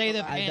gonna say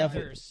the I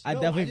Panthers.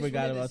 definitely just forgot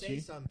wanted to about say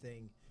you.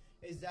 something.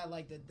 Is that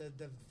like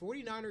the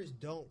 49ers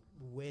don't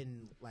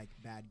win like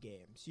bad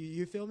games?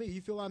 You feel me?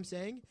 You feel what I'm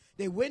saying?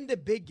 They win the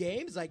big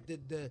games, like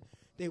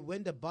they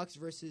win the Bucks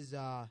versus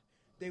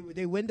they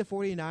win the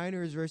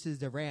 49ers versus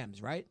the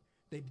Rams, right?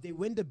 They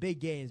win the big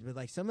games, but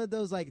like some of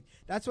those, like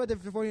that's why the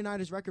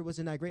 49ers record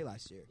wasn't that great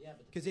last year. Yeah,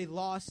 because they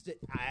lost.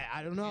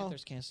 I don't know.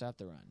 Panthers can't stop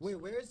the runs. Wait,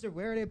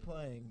 where are they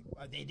playing?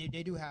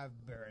 They do have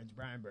Burns,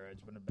 Brian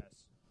Burns, one of the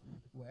best.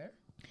 Where?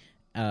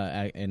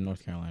 In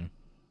North Carolina.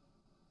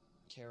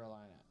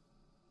 Carolina.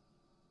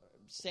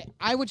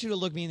 I want you to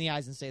look me in the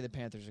eyes and say the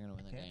Panthers are going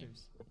to win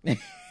the game.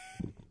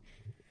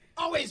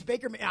 Always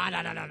Baker Mayfield.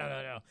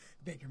 No.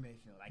 Baker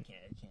Mayfield. I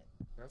can't.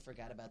 Bro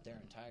forgot about their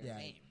entire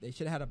game. They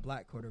should have had a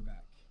black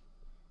quarterback.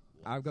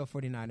 I'll go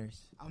 49ers.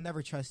 I'll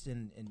never trust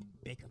in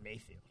Baker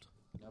Mayfield.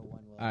 No one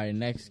will. All right,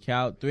 next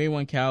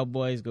 3-1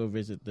 Cowboys go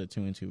visit the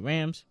 2-2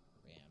 Rams.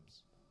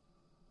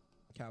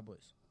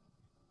 Cowboys.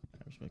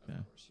 I respect that.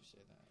 Of course you say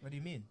that. What do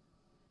you mean?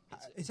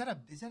 Is that a?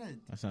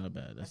 That's not a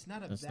bad. That's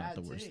not a that's bad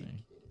not the worst take.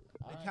 thing.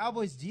 The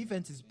Cowboys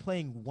defense is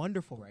playing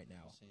wonderful right now.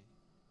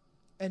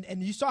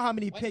 And you saw how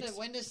many picks.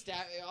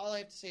 All I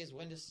have to say is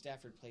when does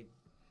Stafford play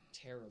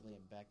terribly in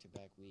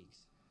back-to-back weeks?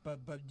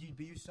 But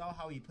you saw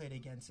how he played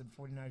against the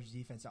 49ers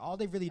defense. All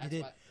they really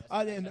did,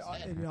 and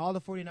and all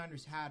the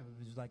 49ers had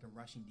was like a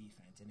rushing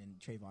defense, and then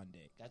Trayvon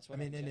Diggs. That's what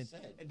I just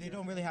said. And they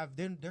don't really have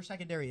their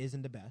secondary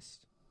isn't the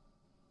best.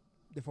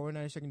 The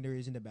 49ers secondary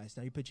isn't the best.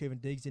 Now you put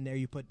Trayvon Diggs in there.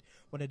 You put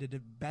one of the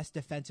best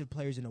defensive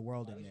players in the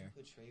world in there.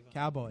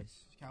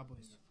 Cowboys.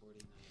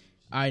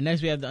 All right,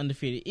 next we have the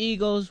undefeated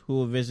Eagles, who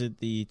will visit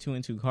the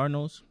 2-2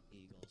 Cardinals.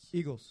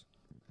 Eagles.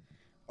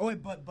 Oh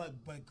wait, but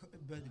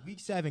week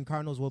 7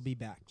 Cardinals will be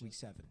back. Week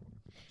 7.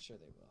 Sure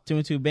they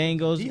will. 2-2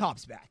 Bengals.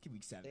 D-Hop's back in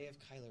week 7. They have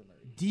Kyler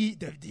Murray.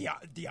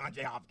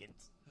 DeAndre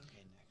Hopkins.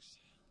 Okay, next.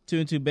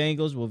 2-2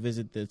 Bengals will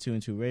visit the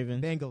 2-2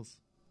 Ravens. Bengals.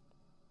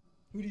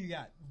 Who do you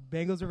got?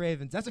 Bengals or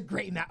Ravens? That's a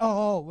great match.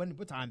 Oh,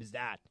 what time is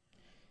that?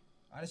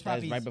 That's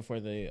right before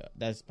the.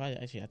 That's probably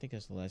actually. I think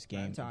that's the last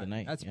game of the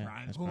night. That's yeah,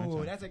 prime. That's prime Ooh,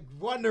 time. that's a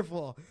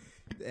wonderful.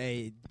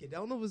 Hey, I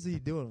don't know what's he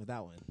doing with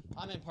that one.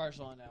 I'm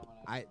impartial on that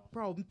one.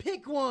 Bro,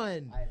 pick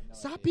one. I have no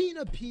Stop idea. being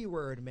a P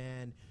word,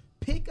 man.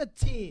 Pick a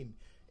team.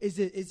 Is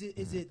it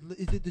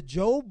the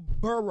Joe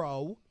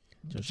Burrow,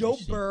 Joe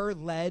Burr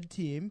led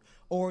team,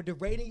 or the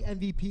reigning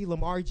MVP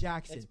Lamar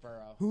Jackson? It's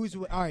Burrow.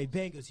 All right,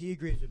 Bengals. He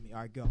agrees with me. All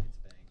right, go.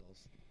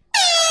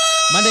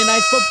 Monday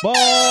Night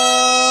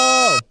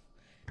Football.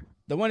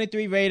 The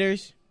 1-3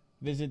 Raiders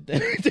visit the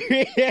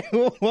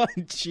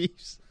 3-1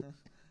 Chiefs.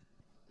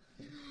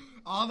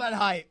 All that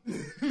hype.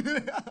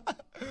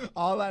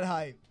 All that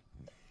hype.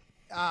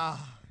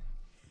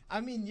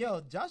 I mean,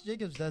 Josh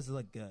Jacobs does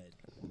look good.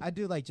 I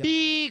do like Josh.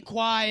 Be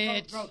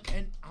quiet. Bro,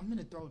 and I'm going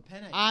to throw a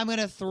pen at you. I'm going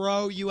to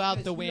throw you out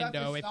Because the you have to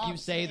window if stop you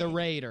say the saying-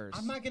 Raiders.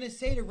 I'm not going to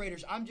say the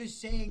Raiders. I'm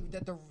just saying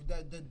that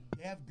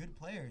they have good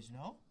players,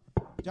 no?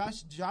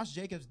 Josh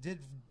Jacobs did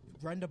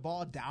run the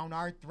ball down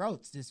our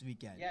throats this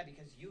weekend. Yeah,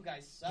 because you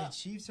guys The suck.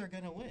 Chiefs are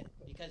going to win.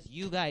 Because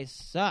you guys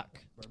suck.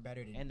 We're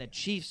better than And you. the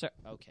Chiefs are...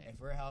 Okay. If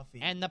we're healthy.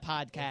 And the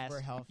podcast. If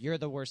we're healthy. You're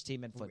the worst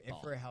team in if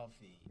football. we're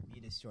healthy, we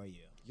destroy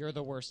you. You're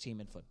the worst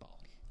team in football.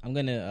 I'm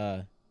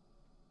gonna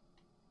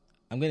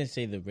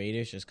say the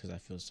Raiders just because I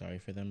feel sorry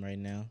for them right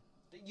now.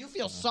 You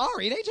feel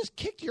sorry. They just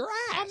kicked your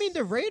ass. I mean,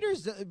 the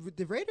Raiders,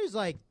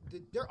 like,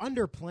 they're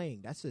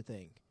underplaying. That's the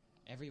thing.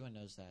 Everyone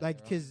knows that. Like,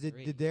 They're because the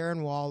 0-3.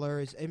 Darren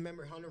Wallers, and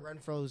remember Hunter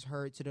Renfro's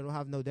hurt, so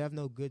they have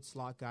no good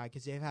slot guy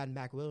because they've had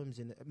Mac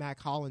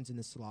Hollins in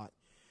the slot,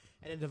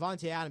 and then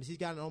Devontae Adams, he's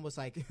got almost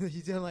like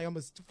he's in like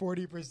almost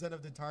 40%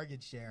 of the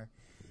target share.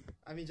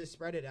 I mean, just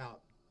spread it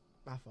out.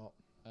 My fault.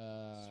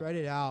 Spread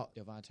it out.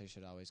 Devontae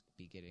should always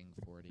be getting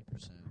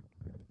 40%.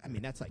 I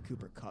mean, that's like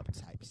Cooper Kupp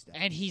type stuff.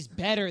 And he's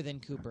better than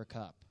Cooper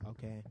Kupp.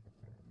 Okay,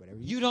 whatever.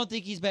 You don't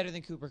think he's better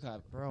than Cooper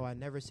Kupp? Bro, I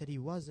never said he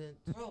wasn't.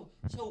 Bro,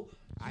 so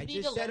I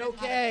need just to said learn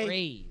how to okay.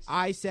 phrase.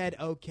 I said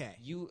okay.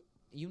 You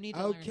need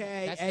to learn.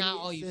 Okay, That's not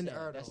all you Edison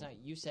said. Ertl. That's not.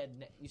 You said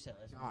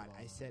let's move God, on.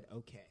 I said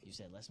okay. You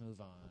said let's move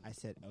on. I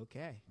said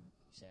okay You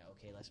said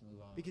okay, let's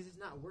move on. because it's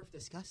not worth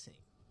discussing.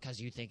 Because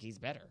you think he's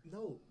better.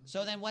 No,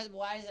 So then why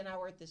is it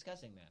not worth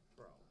discussing that?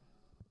 bro.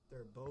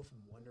 They're both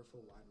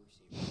wonderful wide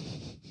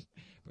receivers.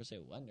 We're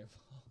so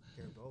wonderful.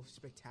 They're both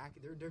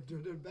spectacular. They're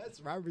the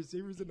best wide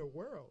receivers in the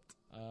world.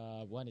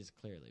 One is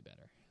clearly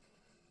better.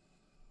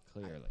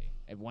 Clearly.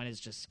 And one is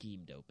just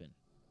schemed open.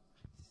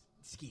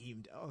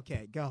 Schemed.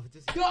 Okay, go.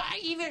 Just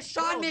Even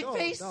Sean No,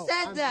 McVay no,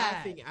 said I'm that.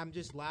 Laughing. I'm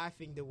just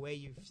laughing the way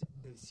you've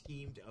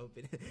schemed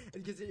open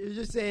because you're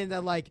just saying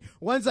that like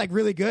one's like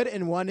really good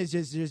and one is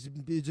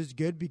just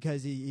good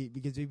because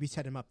we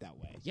set him up that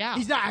way. Yeah.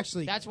 he's not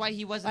actually. That's why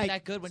he wasn't like,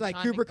 that good when it's like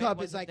Sean Cooper McVay Kupp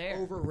is wasn't like there.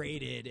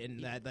 overrated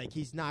and that like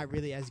he's not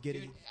really as good.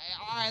 Dude,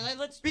 all right,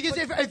 let's Because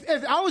if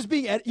I was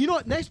being Eddie, you know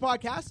what? Next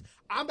podcast,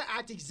 I'm gonna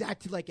act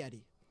exactly like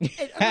Eddie.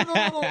 I'm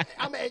gonna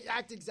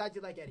act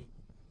exactly like Eddie.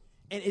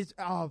 And it's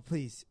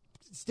please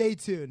stay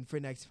tuned for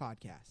next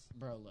podcast.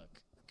 Bro,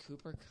 look,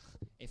 Cooper.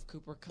 If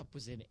Cooper Kupp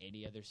was in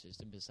any other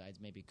system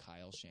besides maybe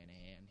Kyle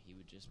Shanahan, he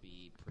would just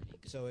be pretty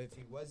good. So if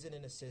he wasn't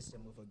in a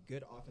system with a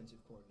good offensive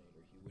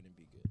coordinator, he wouldn't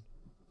be good.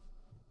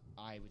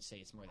 I would say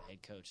it's more the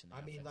head coach than the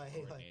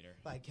offensive coordinator.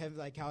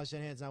 Like Kyle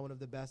Shanahan's not one of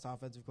the best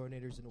offensive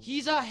coordinators in the world.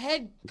 He's a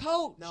head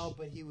coach. No,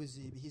 but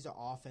he's an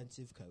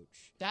offensive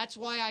coach. That's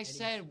why I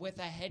said with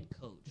a head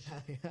coach.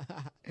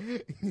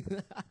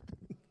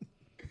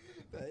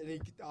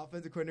 The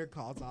offensive coordinator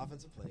calls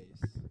offensive plays.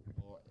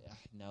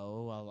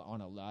 No,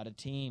 on a lot of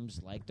teams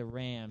like the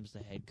Rams, the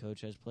head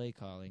coach has play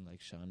calling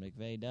like Sean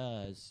McVay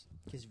does.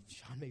 Because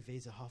Sean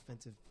McVay's an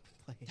offensive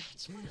play.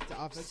 That's what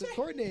the offensive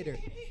coordinator.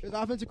 He's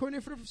the offensive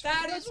coordinator for the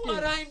That is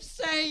what I'm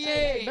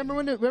saying. Remember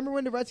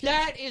when the Redskins?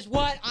 That is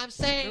what I'm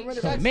saying.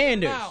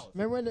 Commanders.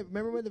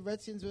 Remember when the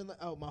Redskins were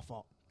oh, my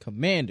fault.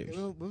 Commanders.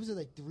 What was it,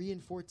 like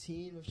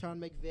 3-14 with Sean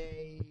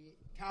McVay,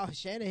 Kyle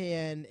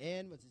Shanahan,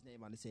 and what's his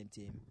name on the same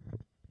team?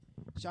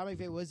 Sean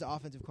McVay was the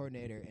offensive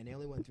coordinator, and they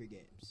only won 3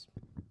 games.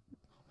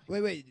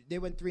 Wait, they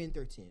went 3-13.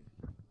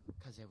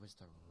 Because it was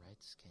the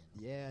Redskins.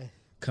 Yeah.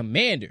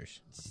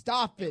 Commanders.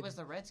 Stop it. It was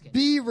the Redskins.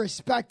 Be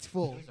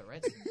respectful. It was the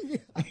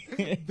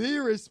Redskins. Be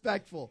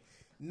respectful.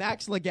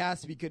 Max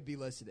Legaspi could be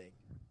listening.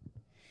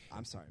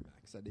 I'm sorry,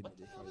 Max. I didn't What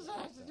the mean hell does that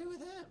have to do with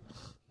him?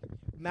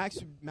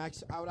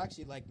 Max. I would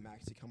actually like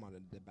Max to come on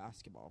the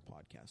basketball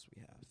podcast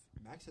we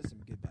have. Max has some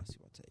good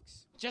basketball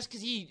takes. Just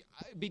because you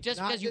Just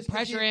 'cause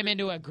pressure he- him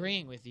into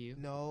agreeing with you.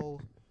 No.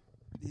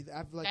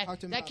 I've talked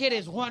to him That about kid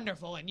is basketball.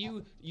 wonderful, and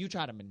you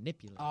try to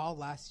manipulate. All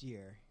last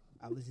year,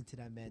 I listened to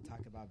that man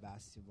talk about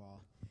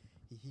basketball.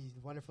 He's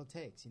wonderful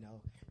takes, I'm not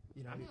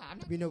I'm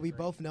not we disagreeing.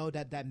 both know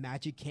that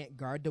Magic can't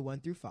guard the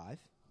 1 through 5,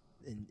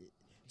 and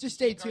just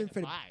stay tuned for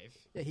the. 5.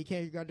 Yeah, he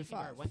can't guard the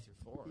 5. 1 through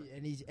 4.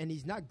 And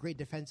he's not great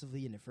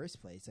defensively in the first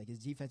place. Like his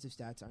defensive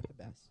stats aren't the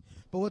best.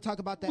 But we'll talk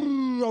about that.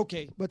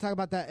 Okay. We'll talk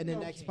about that in the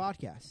next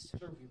podcast.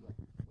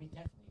 We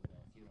definitely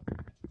will if you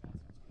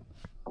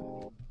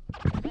don't.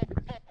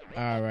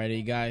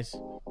 Alrighty, guys.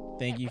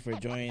 Thank you for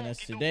joining us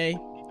today.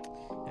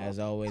 As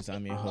always,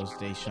 I'm your host,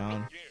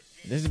 Daeshaun.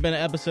 This has been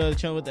an episode of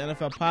Chilling with the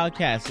NFL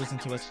podcast. Listen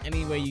to us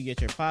anywhere you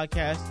get your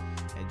podcast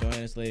and join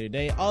us later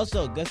today.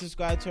 Also, go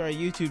subscribe to our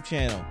YouTube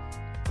channel.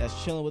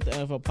 That's Chilling with the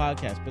NFL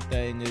podcast. Put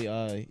that in the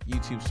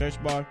YouTube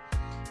search bar,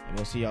 and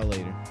we'll see y'all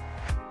later.